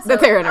Absolutely.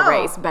 that they're in a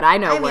race, but I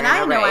know we're in a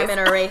race. I know I'm in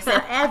a race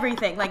at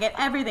everything. Like, at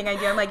everything I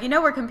do, I'm like,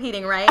 we're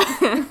competing, right?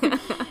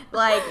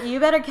 Like, you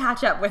better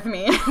catch up with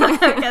me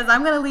because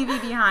I'm going to leave you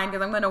behind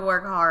because I'm going to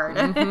work hard.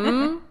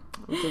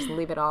 Just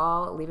leave it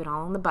all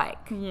on the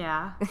bike.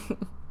 Yeah.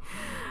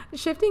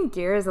 Shifting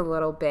gears a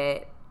little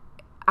bit,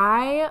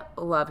 I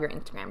love your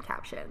Instagram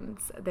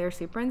captions. They're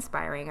super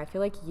inspiring. I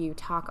feel like you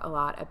talk a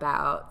lot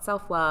about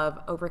self-love,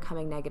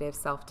 overcoming negative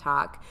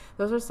self-talk.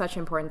 Those are such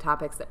important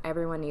topics that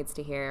everyone needs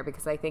to hear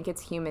because I think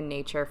it's human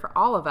nature for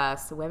all of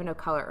us, women of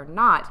color or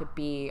not, to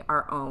be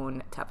our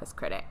own toughest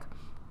critic.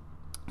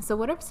 So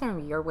what are some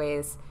of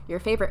your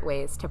favorite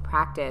ways to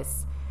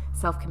practice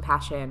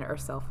self-compassion or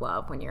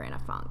self-love when you're in a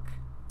funk?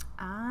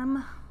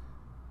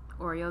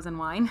 Oreos and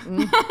wine.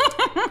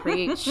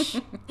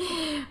 Preach.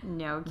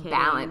 No kidding.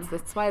 Balance.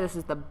 That's why this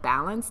is the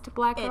Balanced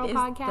Black Girl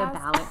Podcast. It is the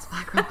Balanced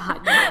Black Girl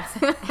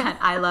Podcast. And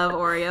I love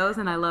Oreos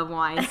and I love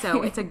wine,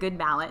 so it's a good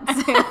balance.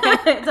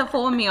 It's a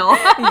full meal.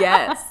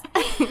 Yes.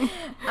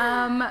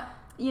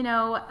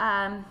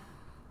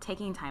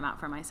 Taking time out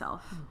for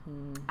myself.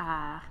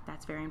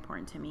 That's very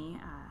important to me.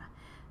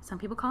 Some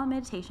people call it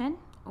meditation,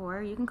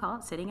 or you can call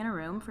it sitting in a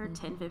room for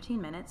 10,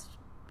 15 minutes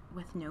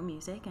with no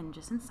music and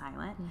just in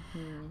silence.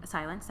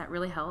 That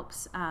really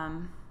helps.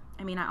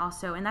 I mean, I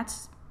also, and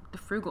that's the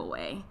frugal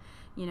way,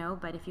 you know,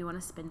 but if you want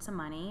to spend some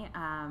money,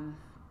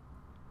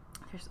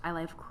 I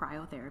love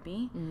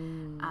cryotherapy,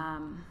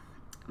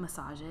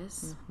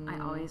 massages. I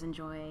always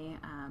enjoy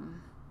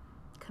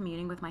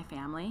communing with my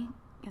family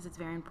because it's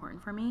very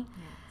important for me.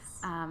 Yes.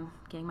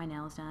 Getting my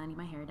nails done, getting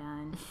my hair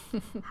done,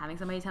 having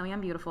somebody tell me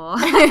I'm beautiful.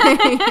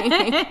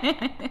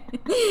 I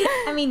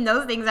mean,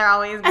 those things are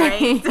always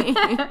great.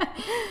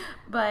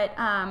 But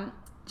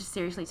just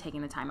seriously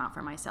taking the time out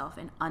for myself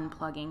and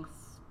unplugging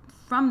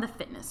from the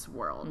fitness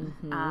world,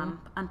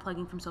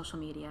 unplugging from social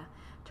media,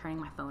 turning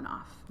my phone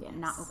off,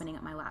 not opening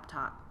up my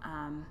laptop.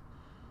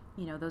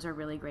 You know, those are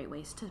really great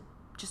ways to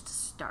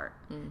start,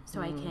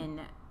 so I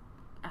can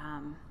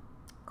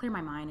clear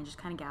my mind and just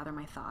kind of gather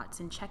my thoughts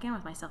and check in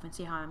with myself and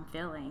see how I'm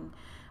feeling.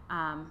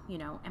 You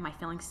know, am I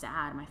feeling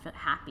sad? Am I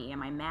happy?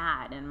 Am I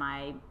mad? Am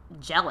I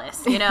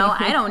jealous? You know,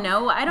 I don't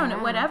know. I don't know,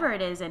 whatever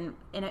it is. And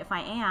if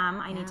I am,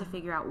 I need to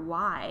figure out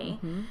why,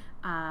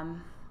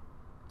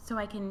 so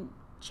I can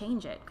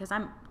change it. Because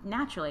I'm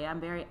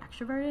very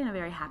extroverted and a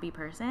very happy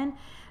person.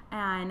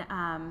 And,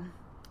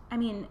 I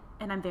mean,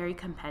 and I'm very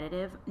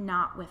competitive,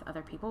 not with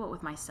other people, but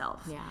with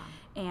myself. Yeah.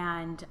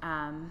 And,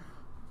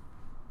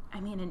 I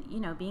mean, and, you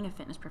know, being a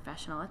fitness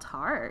professional, it's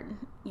hard,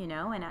 you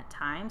know, and at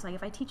times, like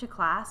if I teach a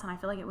class and I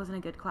feel like it wasn't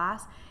a good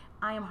class,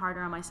 I am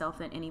harder on myself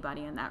than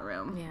anybody in that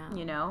room,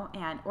 you know,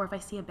 or if I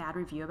see a bad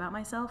review about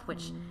myself,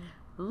 which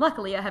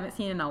luckily I haven't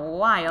seen in a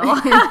while.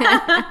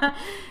 Yeah,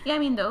 I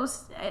mean,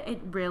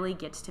 it really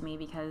gets to me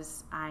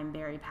because I'm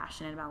very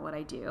passionate about what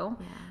I do.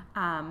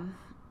 Yeah.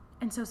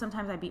 And so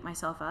sometimes I beat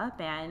myself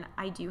up, and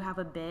I do have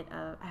a bit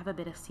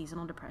of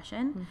seasonal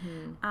depression.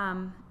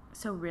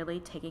 So really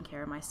taking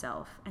care of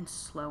myself and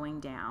slowing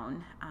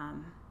down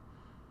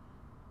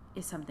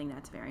is something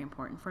that's very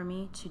important for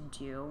me to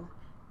do.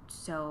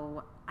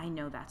 So I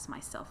know that's my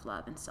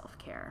self-love and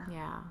self-care.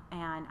 Yeah.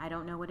 And I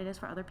don't know what it is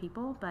for other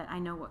people, but I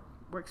know what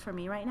works for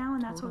me right now,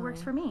 and that's what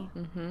works for me.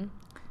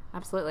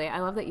 Absolutely. I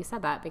love that you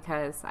said that,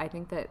 because I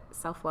think that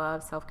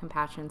self-love,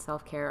 self-compassion,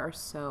 self-care are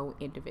so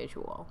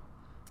individual.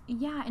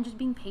 Yeah, and just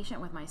being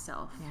patient with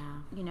myself.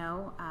 Yeah. You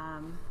know,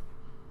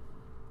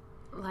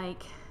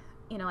 like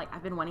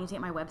I've been wanting to get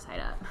my website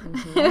up,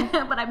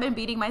 but I've been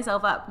beating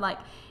myself up. Like,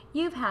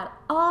 you've had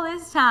all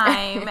this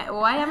time.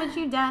 Why haven't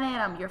you done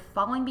it? You're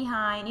falling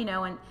behind, you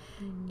know, and,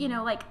 you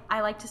know, like,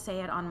 I like to say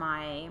it on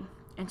my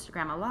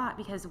Instagram a lot,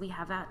 because we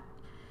have that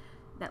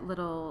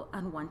little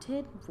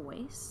unwanted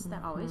voice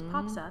that always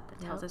pops up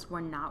that tells us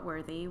we're not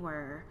worthy,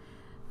 we're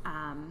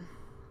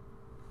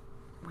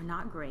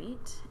not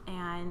great,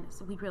 and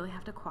so we really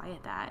have to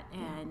quiet that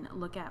and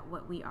look at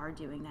what we are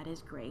doing that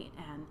is great,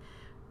 and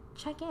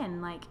check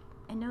in, like,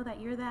 and know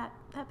that you're that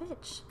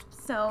bitch.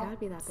 So gotta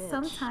be that bitch.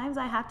 Sometimes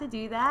I have to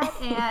do that,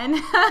 and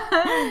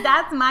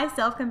that's my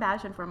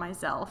self-compassion for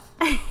myself.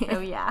 So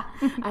yeah.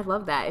 I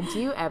love that. And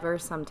do you ever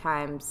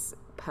sometimes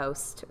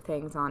post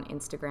things on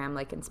Instagram,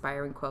 like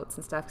inspiring quotes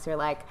and stuff, because you're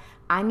like,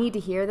 I need to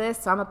hear this,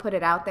 so I'm gonna put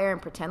it out there and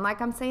pretend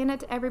like I'm saying it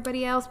to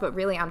everybody else, but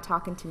really I'm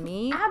talking to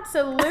me?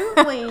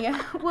 Absolutely.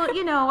 Well,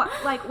 you know,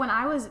 like when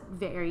I was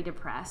very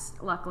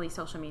depressed, luckily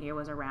social media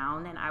was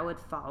around, and I would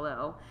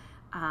follow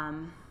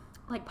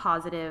like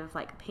positive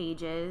like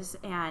pages,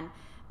 and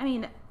I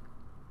mean,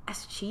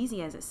 as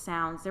cheesy as it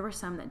sounds, there were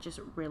some that just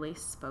really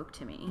spoke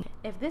to me.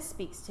 If this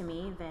speaks to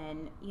me,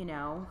 then, you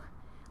know,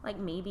 like,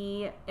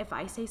 maybe if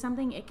I say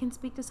something, it can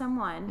speak to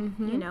someone.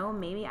 You know,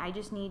 maybe I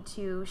just need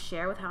to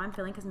share with how I'm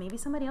feeling, because maybe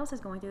somebody else is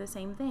going through the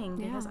same thing.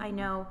 Because I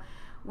know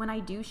when I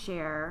do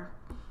share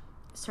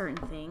certain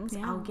things,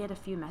 I'll get a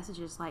few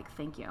messages like,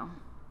 thank you.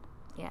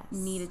 Yes.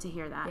 Needed to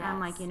hear that. Yes. I'm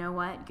like, you know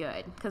what?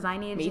 Good. Because I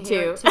needed to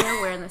hear it too.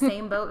 We're in the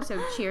same boat,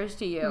 so cheers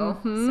to you.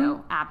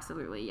 So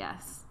absolutely,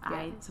 yes.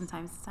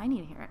 Sometimes I need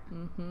to hear it.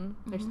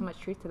 There's so much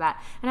truth to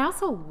that. And I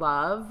also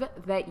love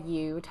that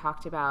you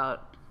talked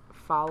about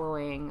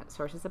following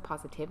sources of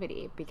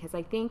positivity, because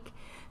I think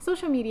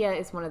social media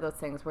is one of those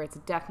things where it's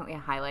definitely a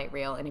highlight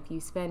reel, and if you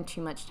spend too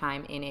much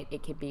time in it,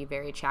 it can be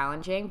very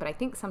challenging. But I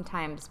think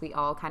sometimes we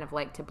all kind of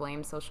like to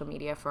blame social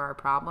media for our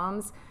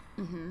problems,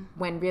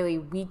 when really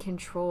we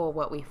control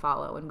what we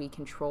follow and we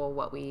control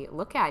what we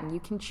look at, and you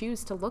can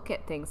choose to look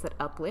at things that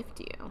uplift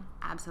you.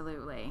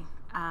 Absolutely.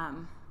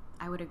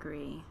 I would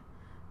agree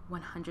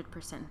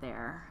 100%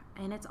 there.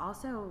 And it's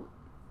also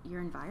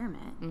your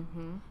environment,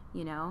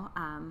 you know.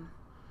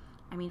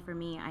 I mean, for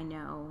me, I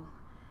know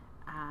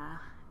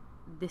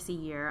this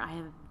year I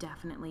have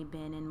definitely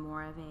been in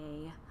more of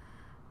a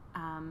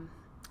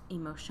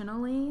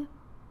emotionally,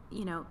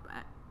 you know,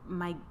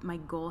 my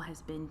goal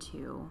has been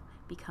to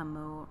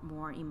become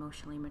more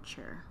emotionally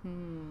mature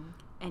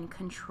and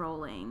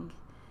controlling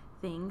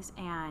things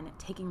and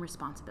taking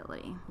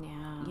responsibility.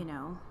 Yeah. You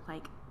know,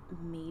 like,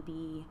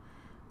 maybe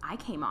I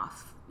came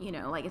off, you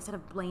know, like, instead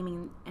of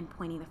blaming and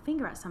pointing the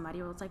finger at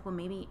somebody, well, it's like, well,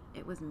 maybe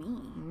it was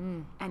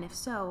me. And if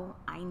so,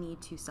 I need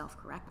to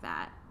self-correct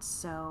that.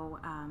 So,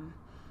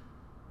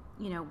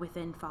 you know,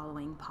 within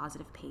following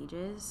positive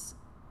pages,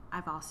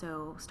 I've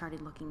also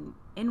started looking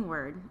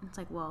inward. It's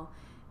like, well,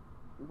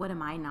 what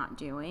am I not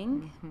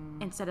doing?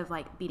 Instead of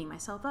like beating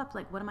myself up,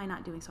 like, what am I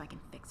not doing so I can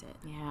fix it?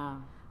 Yeah.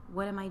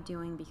 What am I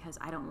doing because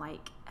I don't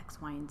like X,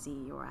 Y, and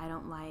Z, or I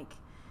don't like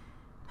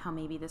how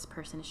maybe this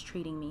person is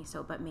treating me,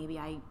 but maybe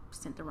I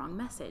sent the wrong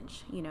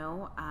message,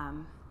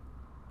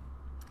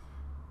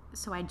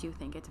 so I do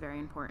think it's very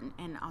important.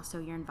 And also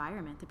your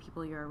environment, the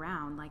people you're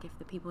around. Like if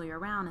the people you're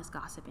around is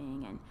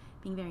gossiping and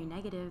being very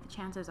negative, the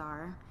chances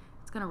are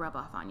it's going to rub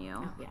off on you.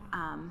 Oh, yeah.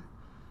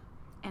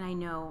 And I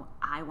know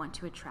I want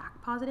to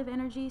attract positive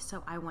energy,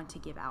 so I want to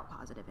give out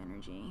positive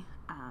energy.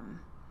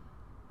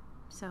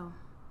 So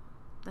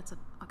that's a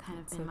kind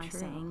of been my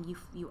saying.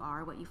 You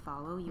are what you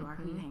follow. You are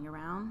who you hang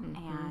around.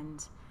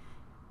 And,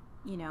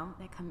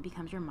 that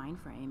becomes your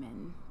mind frame,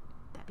 and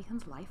that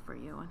becomes life for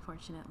you,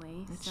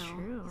 unfortunately. That's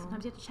true.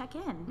 Sometimes you have to check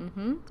in.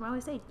 That's what I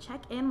always say.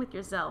 Check in with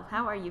yourself.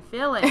 How are you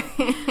feeling?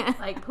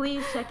 Like,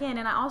 please check in.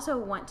 And I also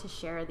want to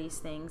share these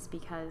things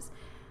because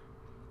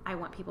I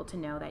want people to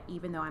know that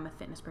even though I'm a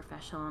fitness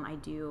professional and I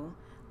do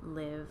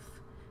live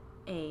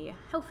a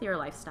healthier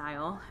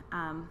lifestyle,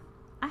 I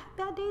have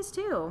bad days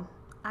too.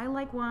 I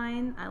like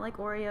wine. I like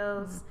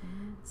Oreos.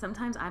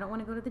 Sometimes I don't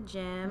want to go to the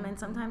gym, and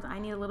sometimes I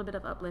need a little bit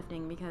of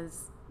uplifting,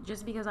 because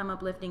just because I'm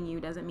uplifting you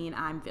doesn't mean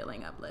I'm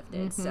feeling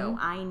uplifted. So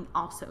I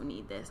also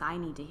need this. I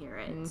need to hear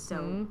it.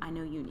 So I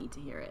know you need to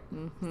hear it.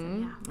 So,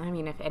 yeah. I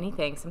mean, if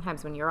anything,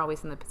 sometimes when you're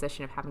always in the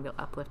position of having to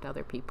uplift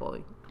other people,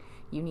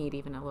 you need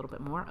even a little bit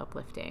more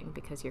uplifting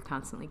because you're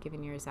constantly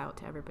giving yours out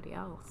to everybody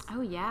else.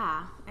 Oh,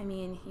 yeah. I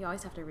mean, you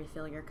always have to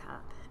refill your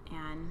cup.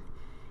 And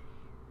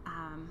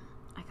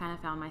I kind of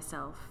found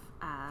myself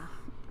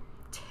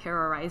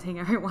terrorizing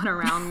everyone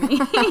around me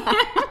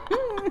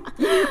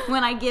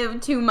when I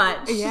give too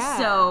much. Yeah.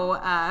 So,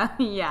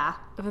 yeah.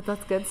 But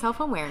that's good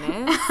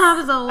self-awareness.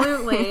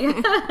 Absolutely.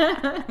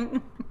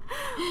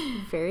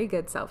 Very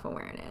good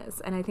self-awareness.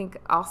 And I think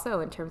also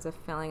in terms of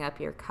filling up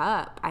your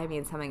cup, I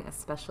mean, something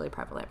especially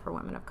prevalent for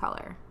women of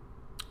color.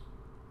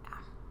 Yeah,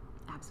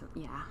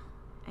 absolutely. Yeah.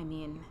 I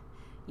mean,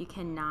 you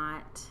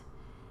cannot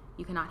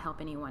help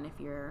anyone if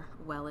your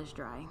well is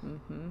dry.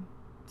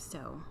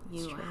 So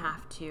you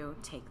have to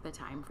take the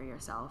time for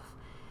yourself.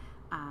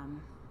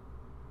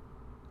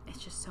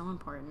 It's just so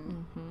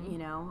important,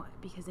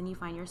 because then you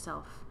find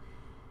yourself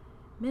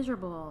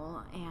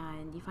miserable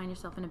and you find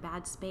yourself in a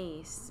bad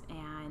space,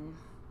 and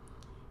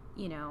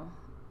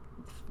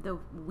the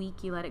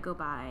week you let it go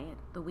by,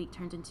 the week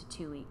turns into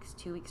 2 weeks,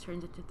 2 weeks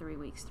turns into 3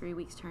 weeks, 3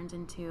 weeks turns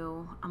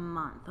into a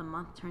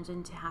month turns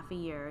into half a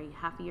year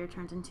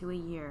turns into a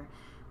year,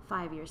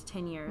 5 years,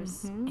 10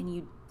 years, and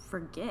you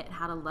forget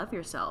how to love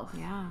yourself.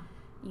 Yeah.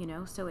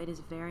 So it is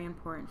very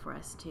important for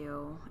us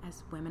to,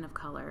 as women of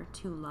color,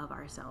 to love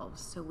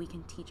ourselves so we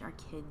can teach our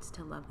kids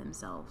to love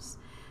themselves,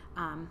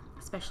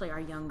 especially our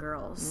young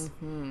girls,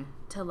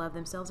 to love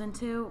themselves, and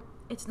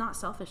it's not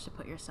selfish to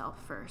put yourself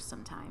first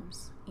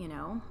sometimes,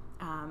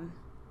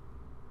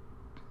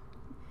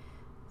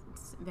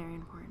 it's very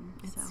important.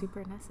 It's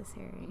super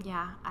necessary.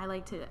 Yeah,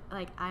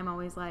 I'm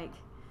always like,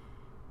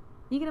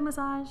 you get a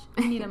massage?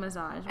 You need a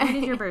massage. When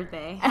is your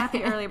birthday?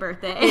 Happy early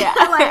birthday. Yeah.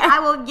 I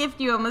will gift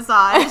you a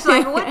massage.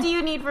 What do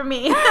you need from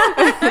me?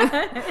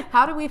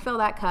 How do we fill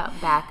that cup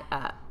back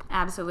up?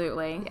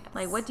 Absolutely.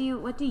 Yes. What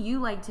do you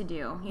like to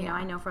do?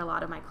 I know for a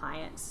lot of my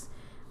clients,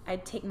 I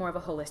take more of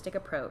a holistic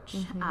approach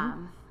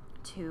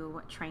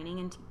to training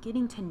and to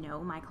getting to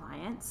know my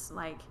clients.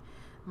 I'm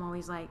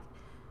always like,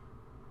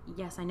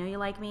 yes, I know you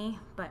like me,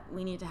 but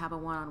we need to have a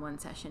one-on-one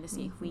session to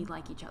see if we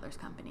like each other's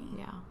company.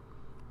 Yeah.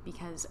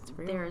 Because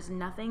there's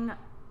nothing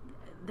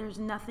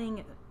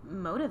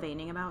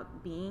motivating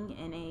about being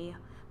in a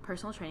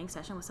personal training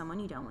session with someone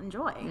you don't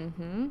enjoy.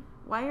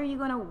 Why are you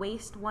going to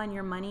waste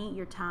your money,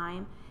 your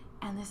time,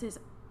 and this is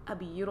a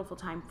beautiful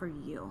time for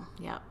you?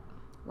 Yep.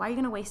 Why are you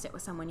going to waste it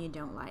with someone you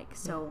don't like?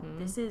 So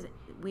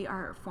we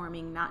are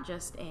forming not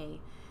just a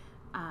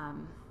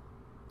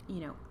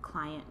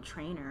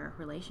client-trainer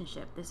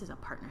relationship. This is a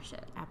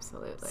partnership.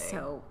 Absolutely.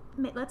 So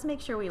let's make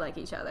sure we like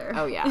each other.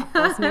 Oh, yeah.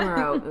 That's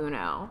numero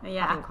uno.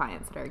 Yeah. Having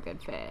clients that are a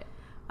good fit.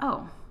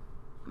 Oh,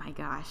 my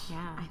gosh.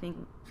 Yeah. I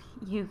think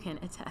you can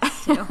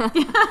attest to.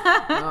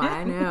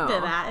 I know.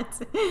 To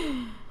that.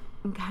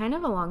 And kind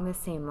of along the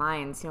same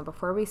lines,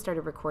 before we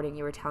started recording,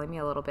 you were telling me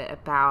a little bit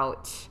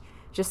about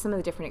just some of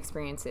the different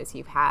experiences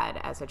you've had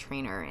as a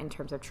trainer in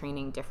terms of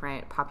training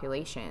different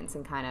populations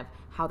and kind of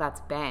how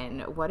that's been.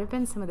 What have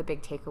been some of the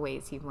big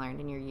takeaways you've learned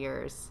in your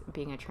years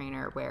being a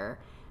trainer, where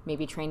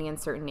maybe training in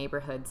certain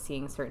neighborhoods,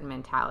 seeing certain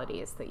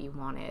mentalities that you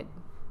wanted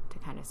to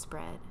kind of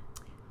spread?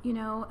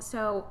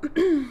 So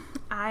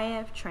I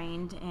have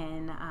trained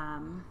in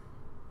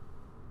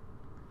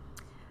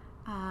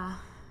a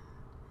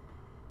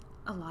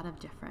lot of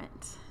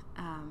different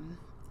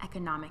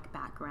economic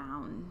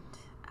background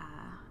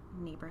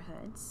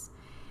neighborhoods,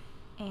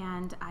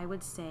 and I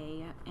would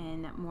say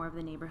in more of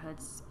the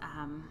neighborhoods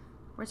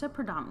where it's a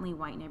predominantly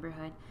white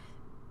neighborhood,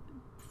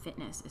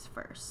 fitness is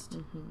first.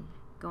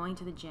 Going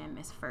to the gym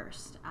is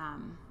first.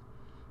 And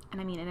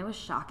it was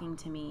shocking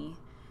to me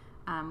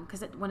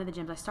because at one of the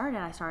gyms I started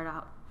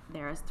out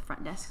there as the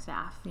front desk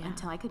staff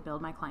until I could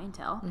build my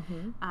clientele.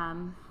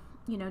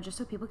 You know, just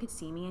so people could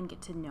see me and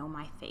get to know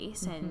my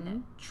face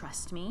and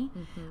trust me.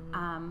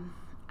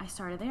 I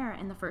started there,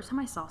 and the first time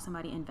I saw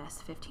somebody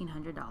invest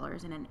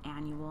 $1,500 in an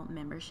annual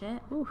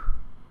membership,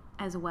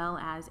 as well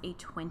as a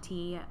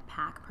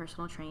 20-pack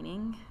personal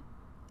training,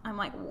 I'm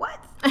like,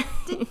 what?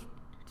 What do you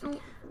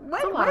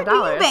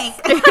bank?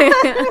 A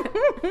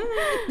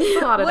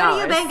lot of what dollars.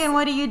 do you bank and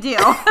what do you do?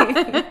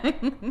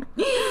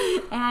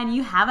 And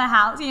you have a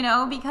house, you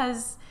know,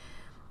 because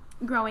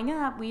growing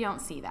up, we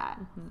don't see that,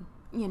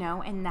 you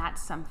know, and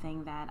that's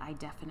something that I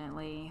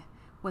definitely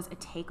was a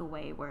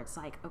takeaway where it's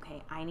like,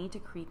 okay, I need to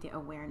create the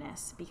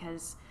awareness,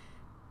 because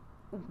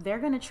they're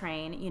going to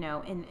train, you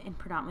know, in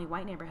predominantly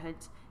white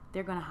neighborhoods,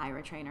 they're going to hire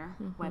a trainer,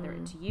 whether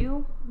it's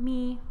you,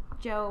 me,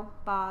 Joe,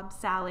 Bob,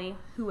 Sally,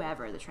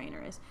 whoever the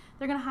trainer is.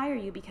 They're going to hire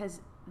you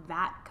because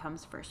that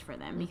comes first for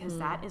them, because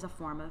that is a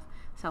form of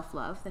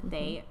self-love that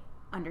they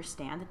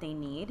understand that they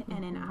need.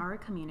 And in our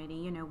community,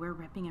 you know, we're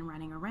ripping and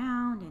running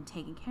around and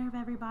taking care of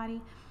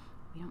everybody.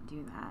 We don't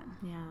do that.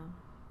 Yeah.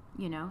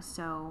 You know,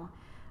 so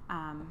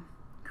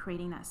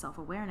creating that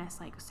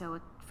self-awareness, like, so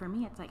for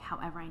me, it's like,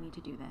 however I need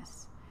to do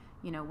this.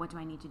 You know, what do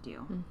I need to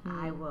do?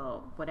 I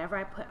will, whatever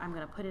I'm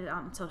going to put it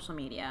on social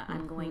media.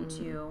 I'm going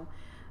to,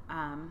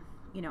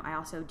 you know, I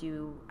also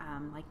do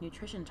like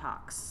nutrition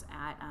talks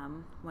at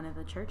one of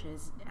the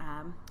churches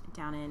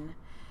down in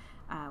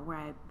where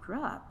I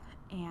grew up.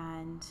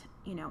 And,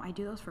 you know, I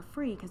do those for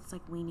free because it's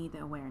like, we need the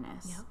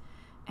awareness.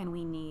 And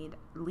we need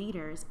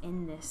leaders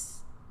in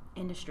this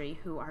industry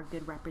who are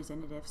good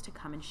representatives to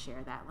come and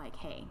share that, like,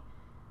 hey,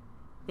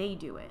 they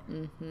do it.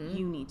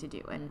 You need to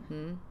do it.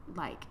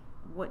 Like,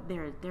 what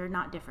they're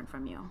not different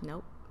from you.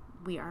 Nope.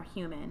 We are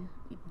human.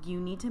 You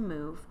need to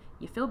move.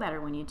 You feel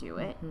better when you do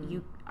it.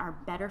 You are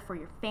better for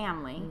your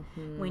family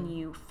when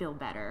you feel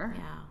better.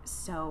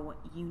 So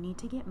you need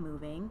to get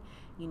moving.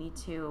 You need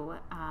to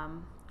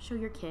show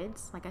your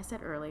kids, like I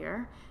said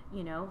earlier,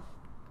 you know,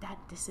 that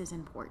this is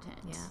important.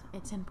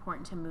 It's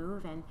important to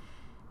move, and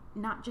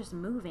not just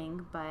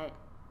moving, but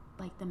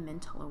like the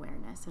mental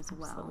awareness as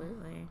well.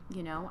 Absolutely.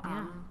 You know,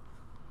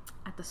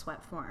 at the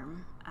Sweat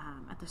Forum,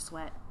 at the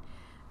Sweat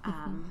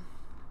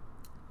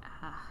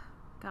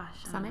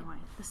Summit?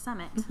 The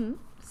Summit.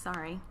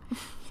 Sorry,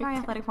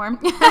 Athletic Forum.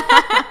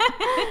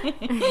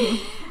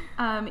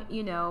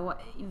 You know,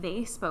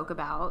 they spoke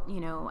about,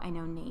 you know, I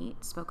know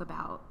Nate spoke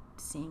about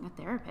seeing a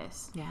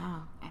therapist.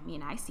 I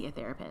mean, I see a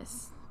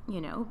therapist,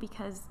 you know,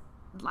 because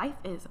life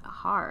is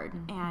hard,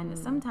 and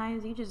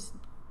sometimes you just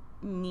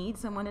need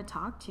someone to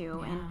talk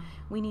to, and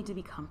we need to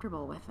be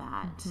comfortable with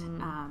that,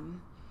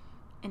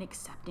 and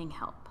accepting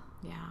help.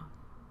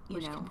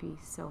 Which can be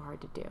so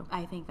hard to do.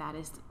 I think that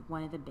is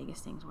one of the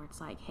biggest things, where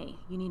it's like, hey,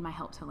 you need my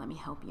help, so let me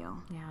help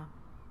you.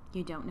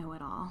 You don't know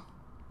it all.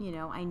 You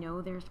know, I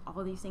know there's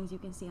all these things you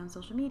can see on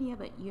social media,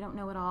 but you don't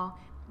know it all.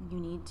 You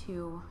need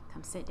to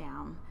come sit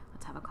down.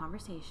 Let's have a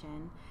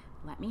conversation.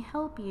 Let me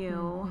help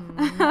you.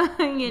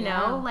 You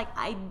know, like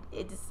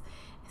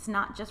it's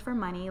not just for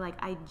money. Like,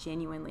 I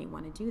genuinely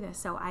want to do this.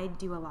 So I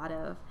do a lot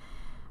of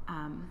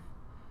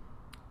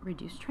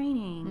reduced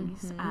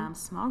trainings,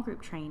 small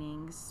group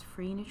trainings,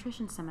 free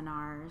nutrition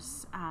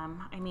seminars.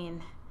 I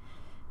mean,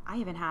 I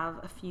even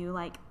have a few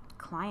like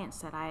clients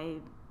that I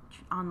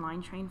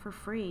online train for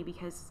free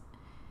because,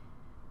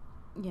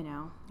 you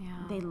know,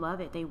 they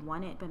love it, they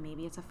want it, but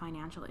maybe it's a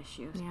financial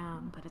issue.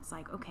 But it's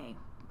like, okay,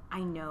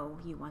 I know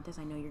you want this.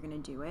 I know you're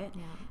going to do it.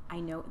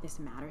 I know this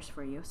matters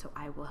for you, so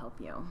I will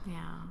help you.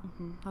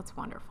 That's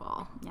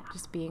wonderful.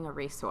 Just being a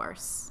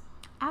resource.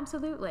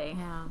 Absolutely.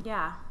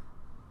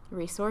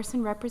 Resource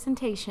and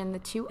representation, the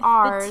two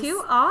R's. The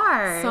two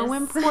R's. So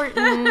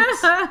important.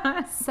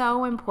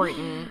 So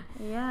important.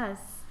 Yes.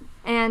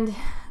 And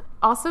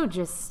also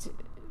just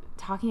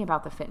talking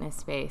about the fitness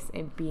space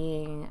and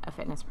being a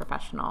fitness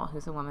professional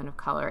who's a woman of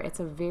color, it's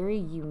a very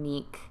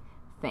unique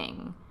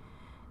thing,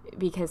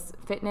 because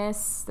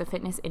the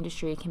fitness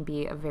industry can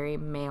be a very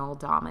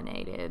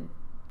male-dominated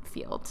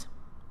field.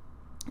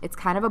 It's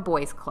kind of a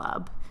boys'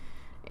 club.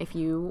 If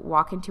you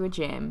walk into a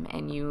gym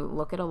and you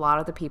look at a lot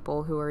of the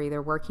people who are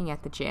either working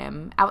at the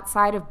gym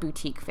outside of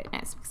boutique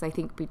fitness, because I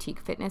think boutique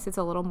fitness is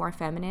a little more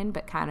feminine,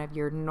 but kind of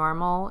your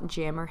normal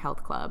gym or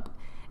health club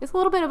is a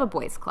little bit of a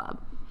boys'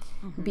 club.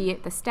 Be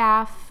it the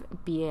staff,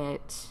 be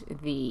it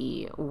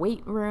the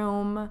weight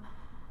room,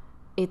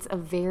 it's a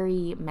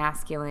very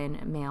masculine,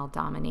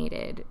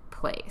 male-dominated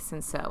place.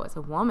 And so as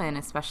a woman,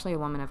 especially a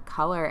woman of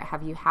color,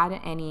 have you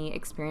had any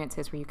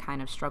experiences where you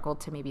kind of struggled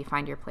to maybe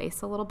find your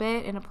place a little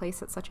bit in a place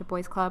that's such a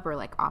boys' club, or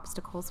like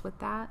obstacles with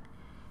that?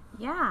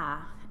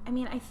 Yeah. I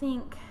mean, I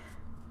think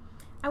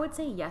I would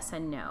say yes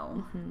and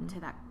no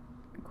to that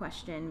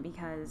question,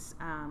 because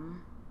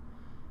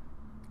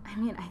I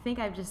mean, I think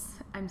I'm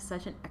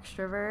such an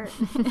extrovert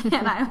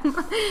and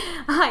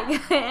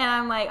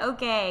I'm like,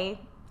 okay,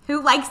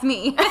 who likes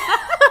me?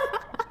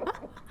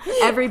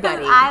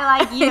 Everybody. I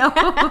like you.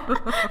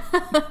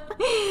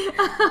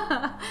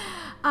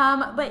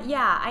 But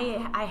yeah,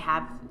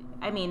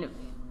 I mean,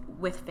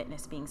 with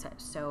fitness being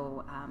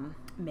so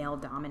male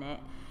dominant,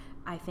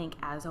 I think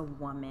as a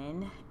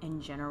woman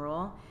in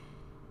general,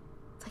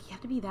 it's like you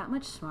have to be that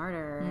much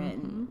smarter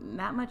and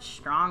that much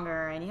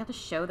stronger, and you have to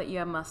show that you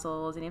have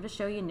muscles, and you have to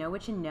show you know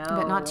what you know.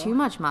 But not too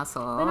much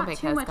muscle,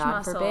 because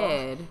God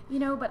forbid. You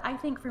know, but I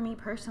think for me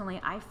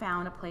personally, I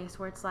found a place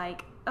where it's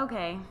like,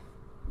 okay,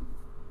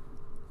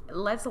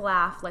 let's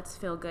laugh, let's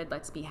feel good,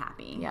 let's be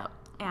happy. Yep.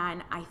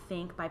 And I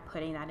think by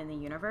putting that in the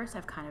universe,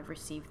 I've kind of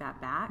received that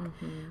back.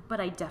 But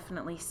I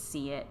definitely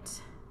see it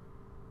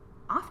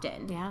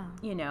often. Yeah.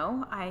 You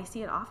know, I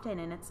see it often,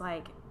 and it's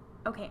like,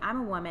 okay,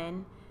 I'm a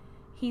woman.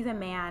 He's a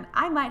man.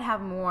 I might have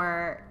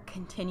more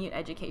continued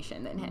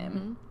education than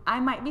him.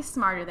 I might be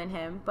smarter than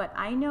him, but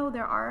I know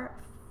there are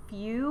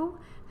few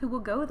who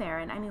will go there.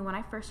 And I mean, when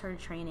I first started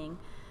training,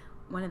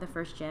 one of the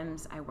first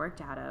gyms I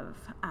worked out of,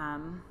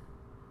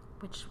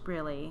 which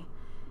really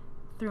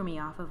threw me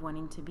off of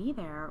wanting to be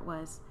there,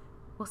 was,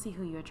 we'll see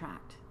who you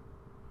attract.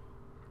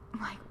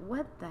 I'm like,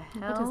 what the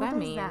hell does that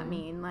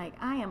mean? Like,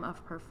 I am a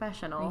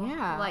professional.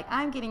 Yeah. Like,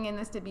 I'm getting in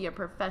this to be a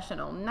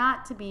professional,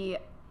 not to be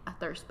a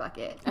thirst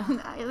bucket. I'm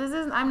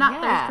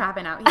not thirst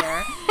trapping out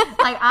here.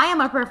 Like, I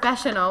am a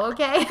professional,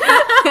 okay?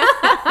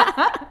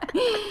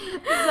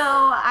 So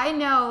I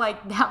know,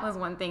 like, that was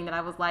one thing that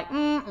I was like,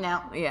 no,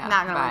 not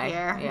gonna work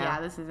here.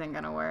 Yeah, this isn't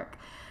gonna work.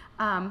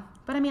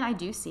 But I mean, I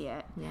do see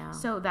it. Yeah.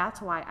 So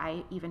that's why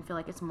I even feel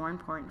like it's more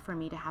important for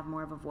me to have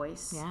more of a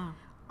voice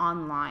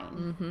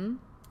online.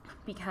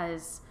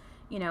 Because,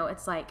 you know,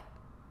 it's like,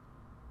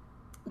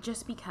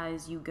 just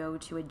because you go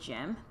to a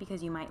gym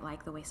because you might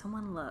like the way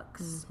someone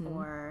looks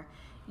or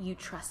you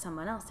trust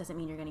someone else doesn't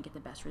mean you're going to get the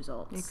best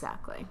results.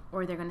 Exactly.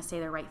 Or they're going to say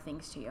the right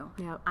things to you.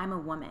 Yep. I'm a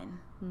woman.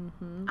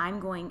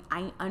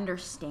 I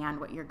understand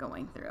what you're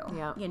going through.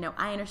 Yep. You know,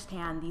 I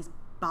understand these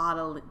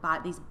bodily,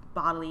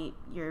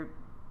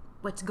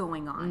 what's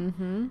going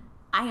on.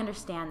 I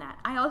understand that.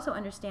 I also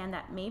understand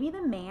that maybe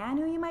the man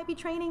who you might be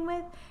training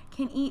with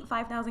can eat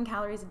 5,000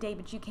 calories a day,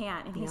 but you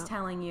can't. And he's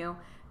telling you,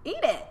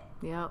 eat it.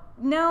 Yep.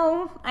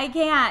 No, I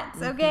can't.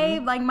 Okay.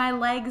 Like, my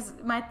legs,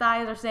 my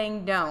thighs are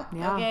saying don't.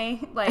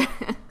 Okay. Like,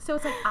 so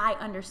it's like, I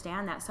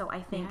understand that. So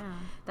I think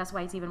that's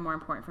why it's even more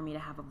important for me to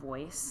have a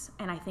voice.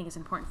 And I think it's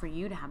important for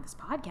you to have this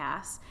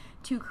podcast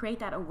to create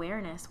that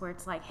awareness where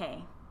it's like,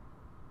 hey,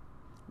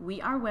 we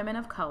are women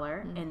of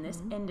color in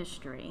this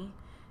industry.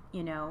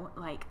 You know,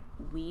 like,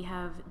 we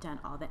have done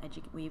all the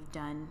we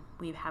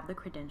have the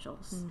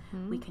credentials.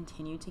 We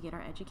continue to get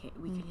our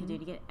we continue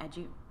to get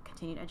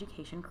continued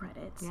education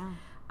credits.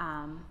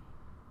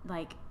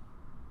 Like,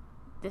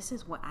 this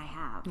is what I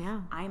have.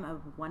 I'm a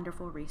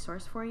wonderful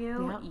resource for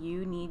you.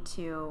 You need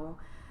to,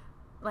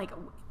 like,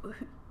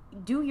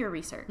 do your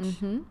research.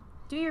 Do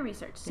your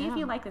research. See if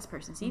you like this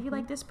person. See if you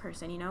like this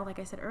person. You know, like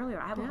I said earlier,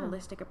 I have a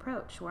holistic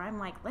approach where I'm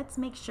like, let's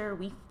make sure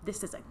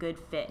this is a good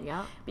fit.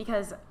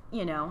 Because,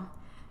 you know,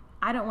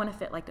 I don't want to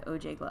fit like the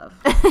OJ glove.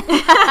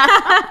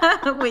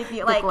 With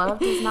you, like, the glove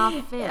does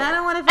not fit. I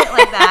don't want to fit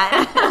like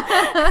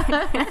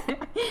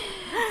that.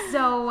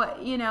 So,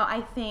 you know,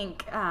 I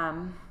think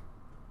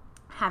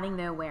having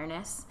the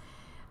awareness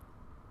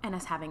and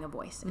us having a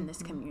voice in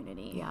this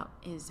community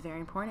is very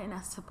important, and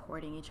us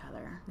supporting each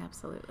other.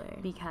 Absolutely.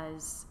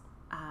 Because,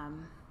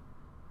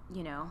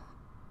 you know,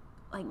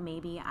 like,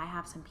 maybe I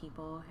have some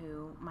people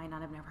who might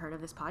not have never heard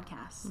of this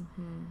podcast.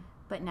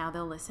 But now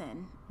they'll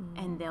listen,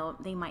 and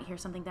they might hear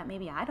something that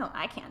maybe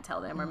I can't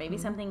tell them, or maybe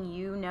something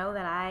you know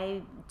that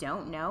I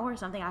don't know, or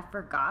something I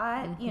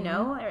forgot, you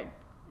know, or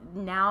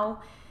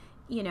now,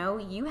 you know,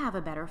 you have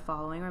a better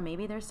following, or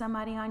maybe there's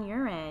somebody on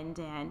your end.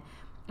 And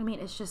I mean,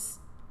 it's just,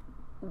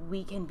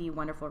 we can be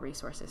wonderful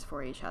resources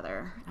for each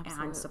other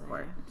and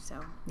support.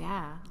 So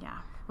yeah.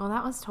 Well,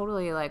 that was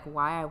totally like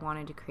why I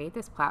wanted to create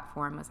this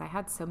platform, was I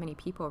had so many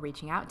people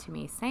reaching out to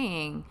me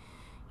saying,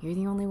 you're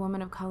the only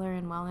woman of color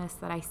in wellness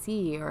that I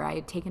see. Or I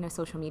had taken a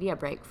social media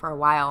break for a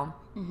while.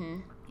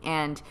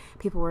 And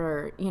people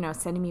were, you know,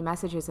 sending me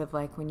messages of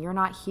like, when you're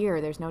not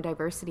here, there's no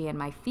diversity in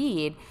my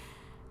feed.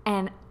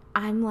 And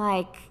I'm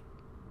like,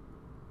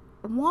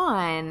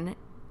 one,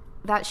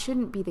 that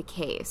shouldn't be the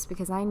case,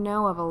 because I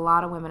know of a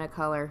lot of women of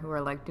color who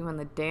are like doing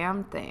the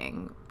damn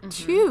thing.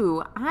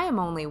 Two, I am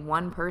only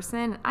one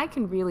person. I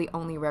can really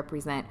only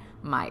represent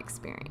my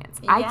experience.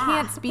 I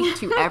can't speak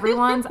to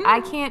everyone's. I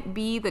can't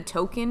be the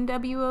token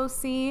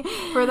WOC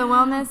for the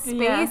wellness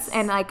space.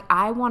 And like,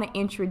 I want to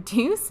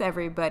introduce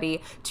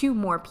everybody to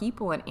more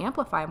people and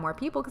amplify more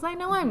people, because I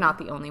know I'm not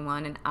the only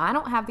one, and I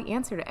don't have the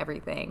answer to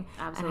everything.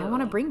 And I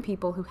want to bring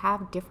people who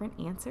have different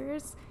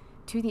answers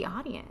to the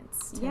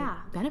audience to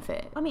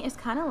benefit. I mean, it's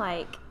kind of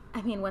like,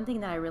 I mean, one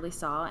thing that I really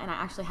saw, and I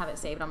actually have it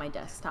saved on my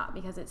desktop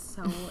because it's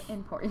so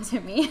important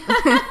to me.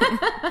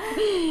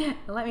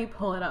 Let me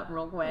pull it up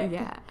real quick.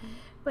 Yeah.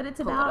 But it's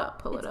even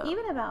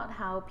about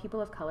how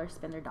people of color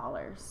spend their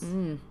dollars.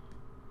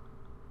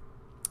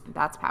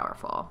 That's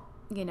powerful.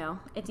 You know,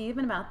 it's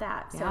even about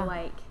that. So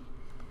like,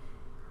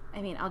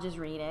 I mean, I'll just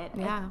read it.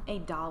 A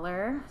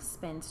dollar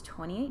spends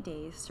 28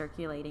 days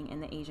circulating in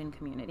the Asian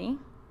community,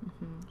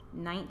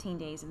 19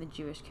 days in the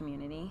Jewish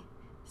community,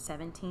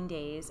 17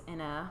 days in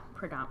a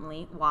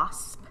predominantly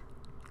WASP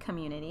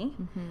community,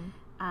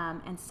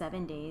 and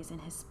 7 days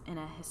in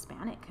a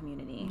Hispanic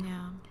community.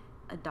 Yeah.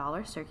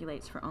 $1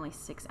 circulates for only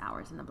 6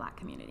 hours in the Black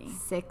community.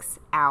 6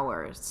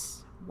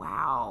 hours.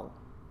 Wow.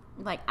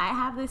 Like, I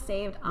have this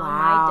saved on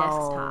Wow. my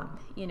desktop,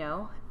 you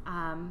know.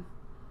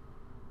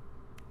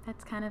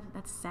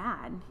 That's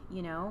sad,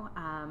 you know.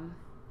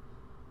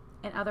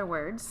 In other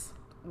words,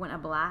 when a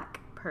Black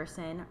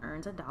person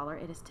earns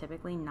 $1, it is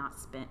typically not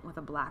spent with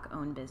a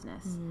Black-owned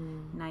business.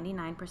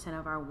 99%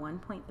 of our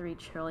 $1.3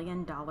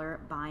 trillion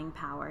buying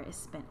power is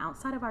spent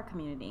outside of our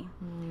community.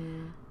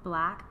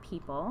 Black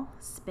people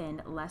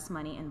spend less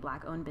money in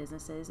Black-owned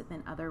businesses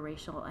than other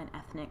racial and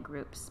ethnic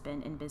groups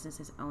spend in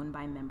businesses owned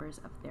by members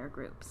of their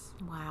groups.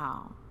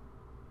 Wow.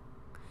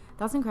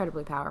 That's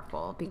incredibly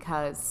powerful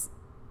because,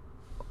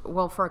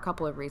 well, for a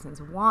couple of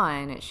reasons.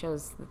 One, it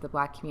shows that the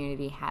Black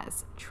community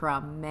has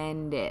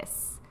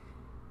tremendous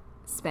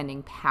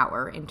spending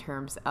power in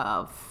terms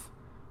of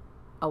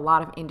a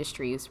lot of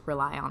industries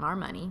rely on our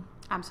money.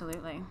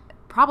 Absolutely.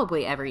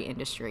 Probably every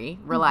industry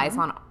relies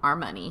on our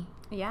money.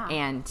 Yeah.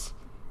 And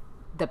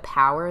the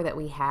power that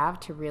we have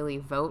to really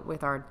vote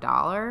with our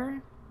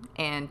dollar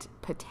and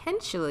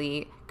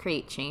potentially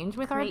create change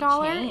with our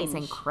dollar is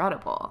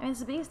incredible. And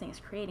it's the biggest thing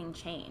is creating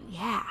change.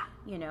 Yeah.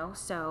 You know,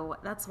 so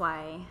that's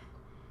why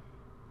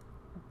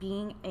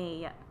being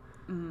a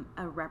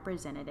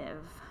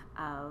representative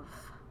of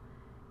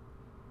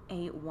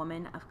a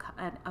woman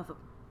of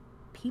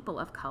people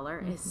of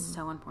color is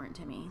so important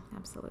to me.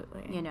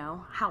 Absolutely. You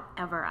know,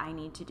 however I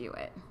need to do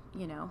it.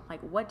 You know, like,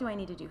 what do I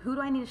need to do? Who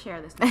do I need to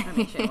share this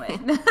information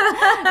with?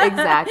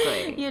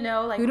 Exactly. You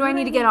know, like, who do I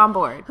need to get on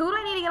board? Who do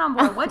I need to get on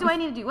board? What do I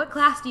need to do? What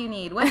class do you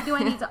need? What do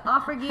I need to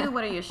offer you?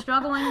 What are you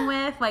struggling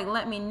with? Like,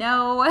 let me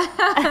know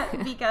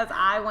because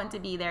I want to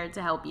be there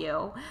to help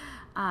you,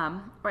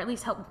 or at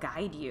least help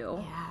guide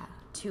you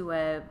to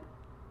a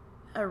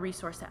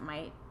resource that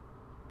might,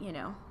 you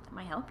know,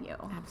 might help you.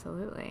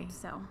 Absolutely.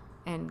 So,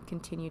 and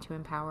continue to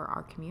empower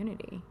our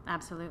community.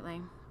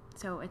 Absolutely.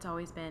 So it's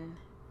always been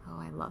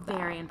I love that.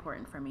 Very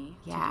important for me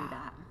to do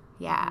that.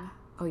 Yeah.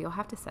 Oh, you'll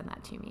have to send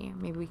that to me.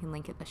 Maybe we can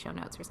link it in the show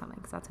notes or something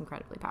because that's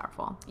incredibly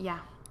powerful. Yeah.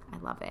 I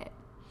love it.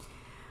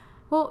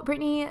 Well,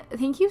 Brittany,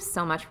 thank you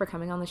so much for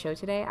coming on the show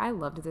today. I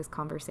loved this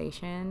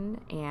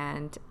conversation,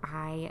 and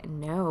I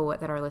know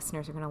that our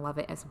listeners are going to love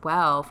it as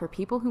well. For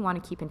people who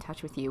want to keep in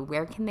touch with you,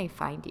 where can they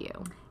find you?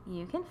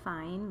 You can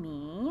find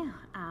me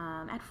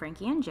at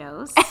Frankie and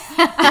Joe's.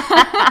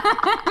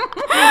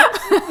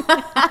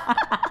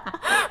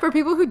 For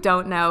people who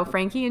don't know,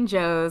 Frankie and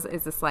Joe's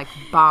is this like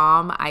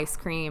bomb ice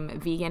cream,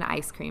 vegan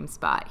ice cream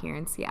spot here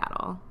in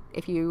Seattle.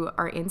 If you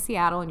are in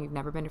Seattle and you've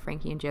never been to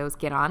Frankie and Joe's,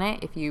 get on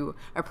it. If you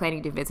are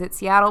planning to visit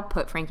Seattle,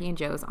 put Frankie and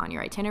Joe's on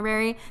your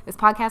itinerary. This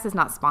podcast is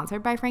not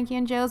sponsored by Frankie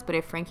and Joe's, but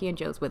if Frankie and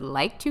Joe's would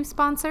like to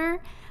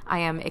sponsor, I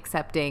am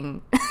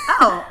accepting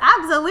Oh,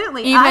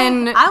 absolutely.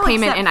 even I'll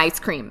payment in ice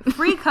cream.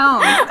 Free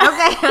cones.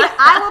 Okay.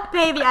 I will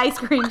pay the ice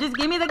cream. Just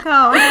give me the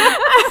cone.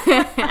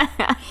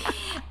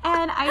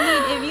 And I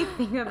mean, if you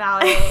think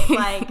about it,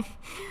 like,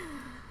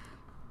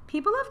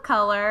 people of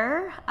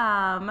color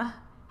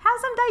have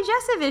some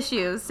digestive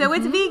issues, so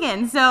it's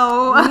vegan.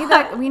 So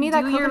we need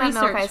that do your coconut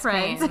milk research, ice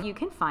cream. friends. You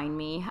can find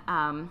me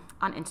on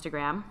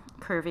Instagram,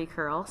 Curvy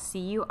Curl,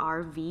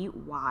 CURVY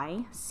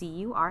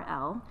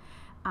CURL.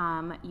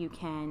 You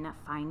can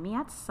find me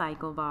at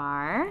Cycle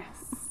Bar.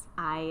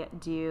 I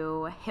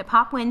do Hip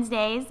Hop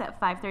Wednesdays at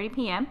 5:30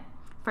 p.m.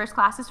 First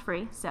class is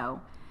free,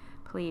 so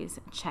please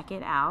check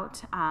it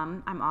out.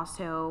 I'm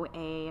also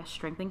a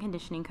strength and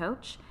conditioning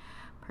coach,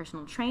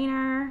 personal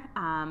trainer.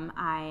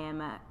 I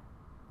am a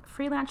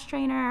freelance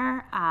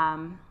trainer.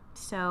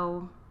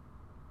 So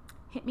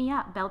hit me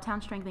up,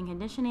 Belltown Strength and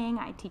Conditioning.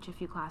 I teach a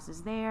few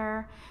classes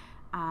there.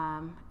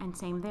 And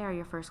same there,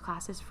 your first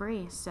class is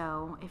free.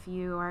 So if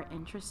you are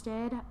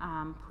interested,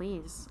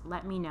 please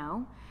let me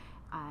know.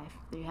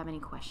 If you have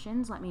any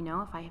questions, let me know.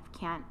 If I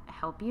can't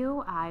help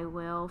you, I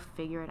will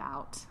figure it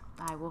out.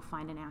 I will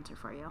find an answer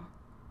for you.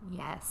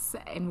 Yes,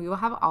 and we will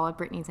have all of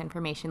Brittany's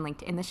information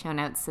linked in the show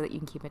notes so that you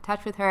can keep in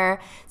touch with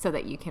her, so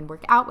that you can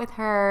work out with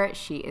her.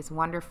 She is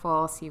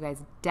wonderful, so you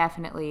guys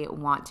definitely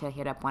want to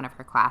hit up one of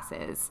her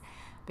classes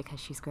because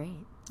she's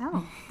great.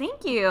 Oh,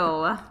 thank you.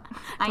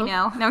 I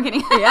know. No, I'm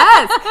kidding.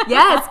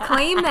 Yes,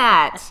 claim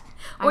that.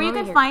 Or you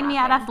can find me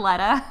at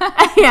Athleta.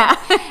 Yeah.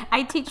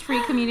 I teach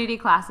free community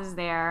classes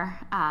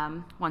there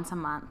once a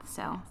month,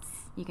 so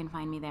you can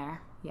find me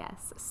there.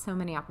 Yes, so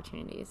many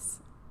opportunities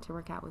to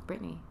work out with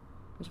Brittany,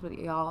 which is what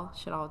y'all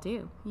should all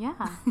do. Yeah.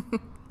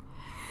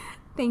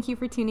 Thank you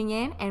for tuning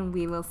in, and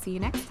we will see you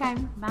next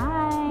time.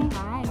 Bye.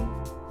 Bye.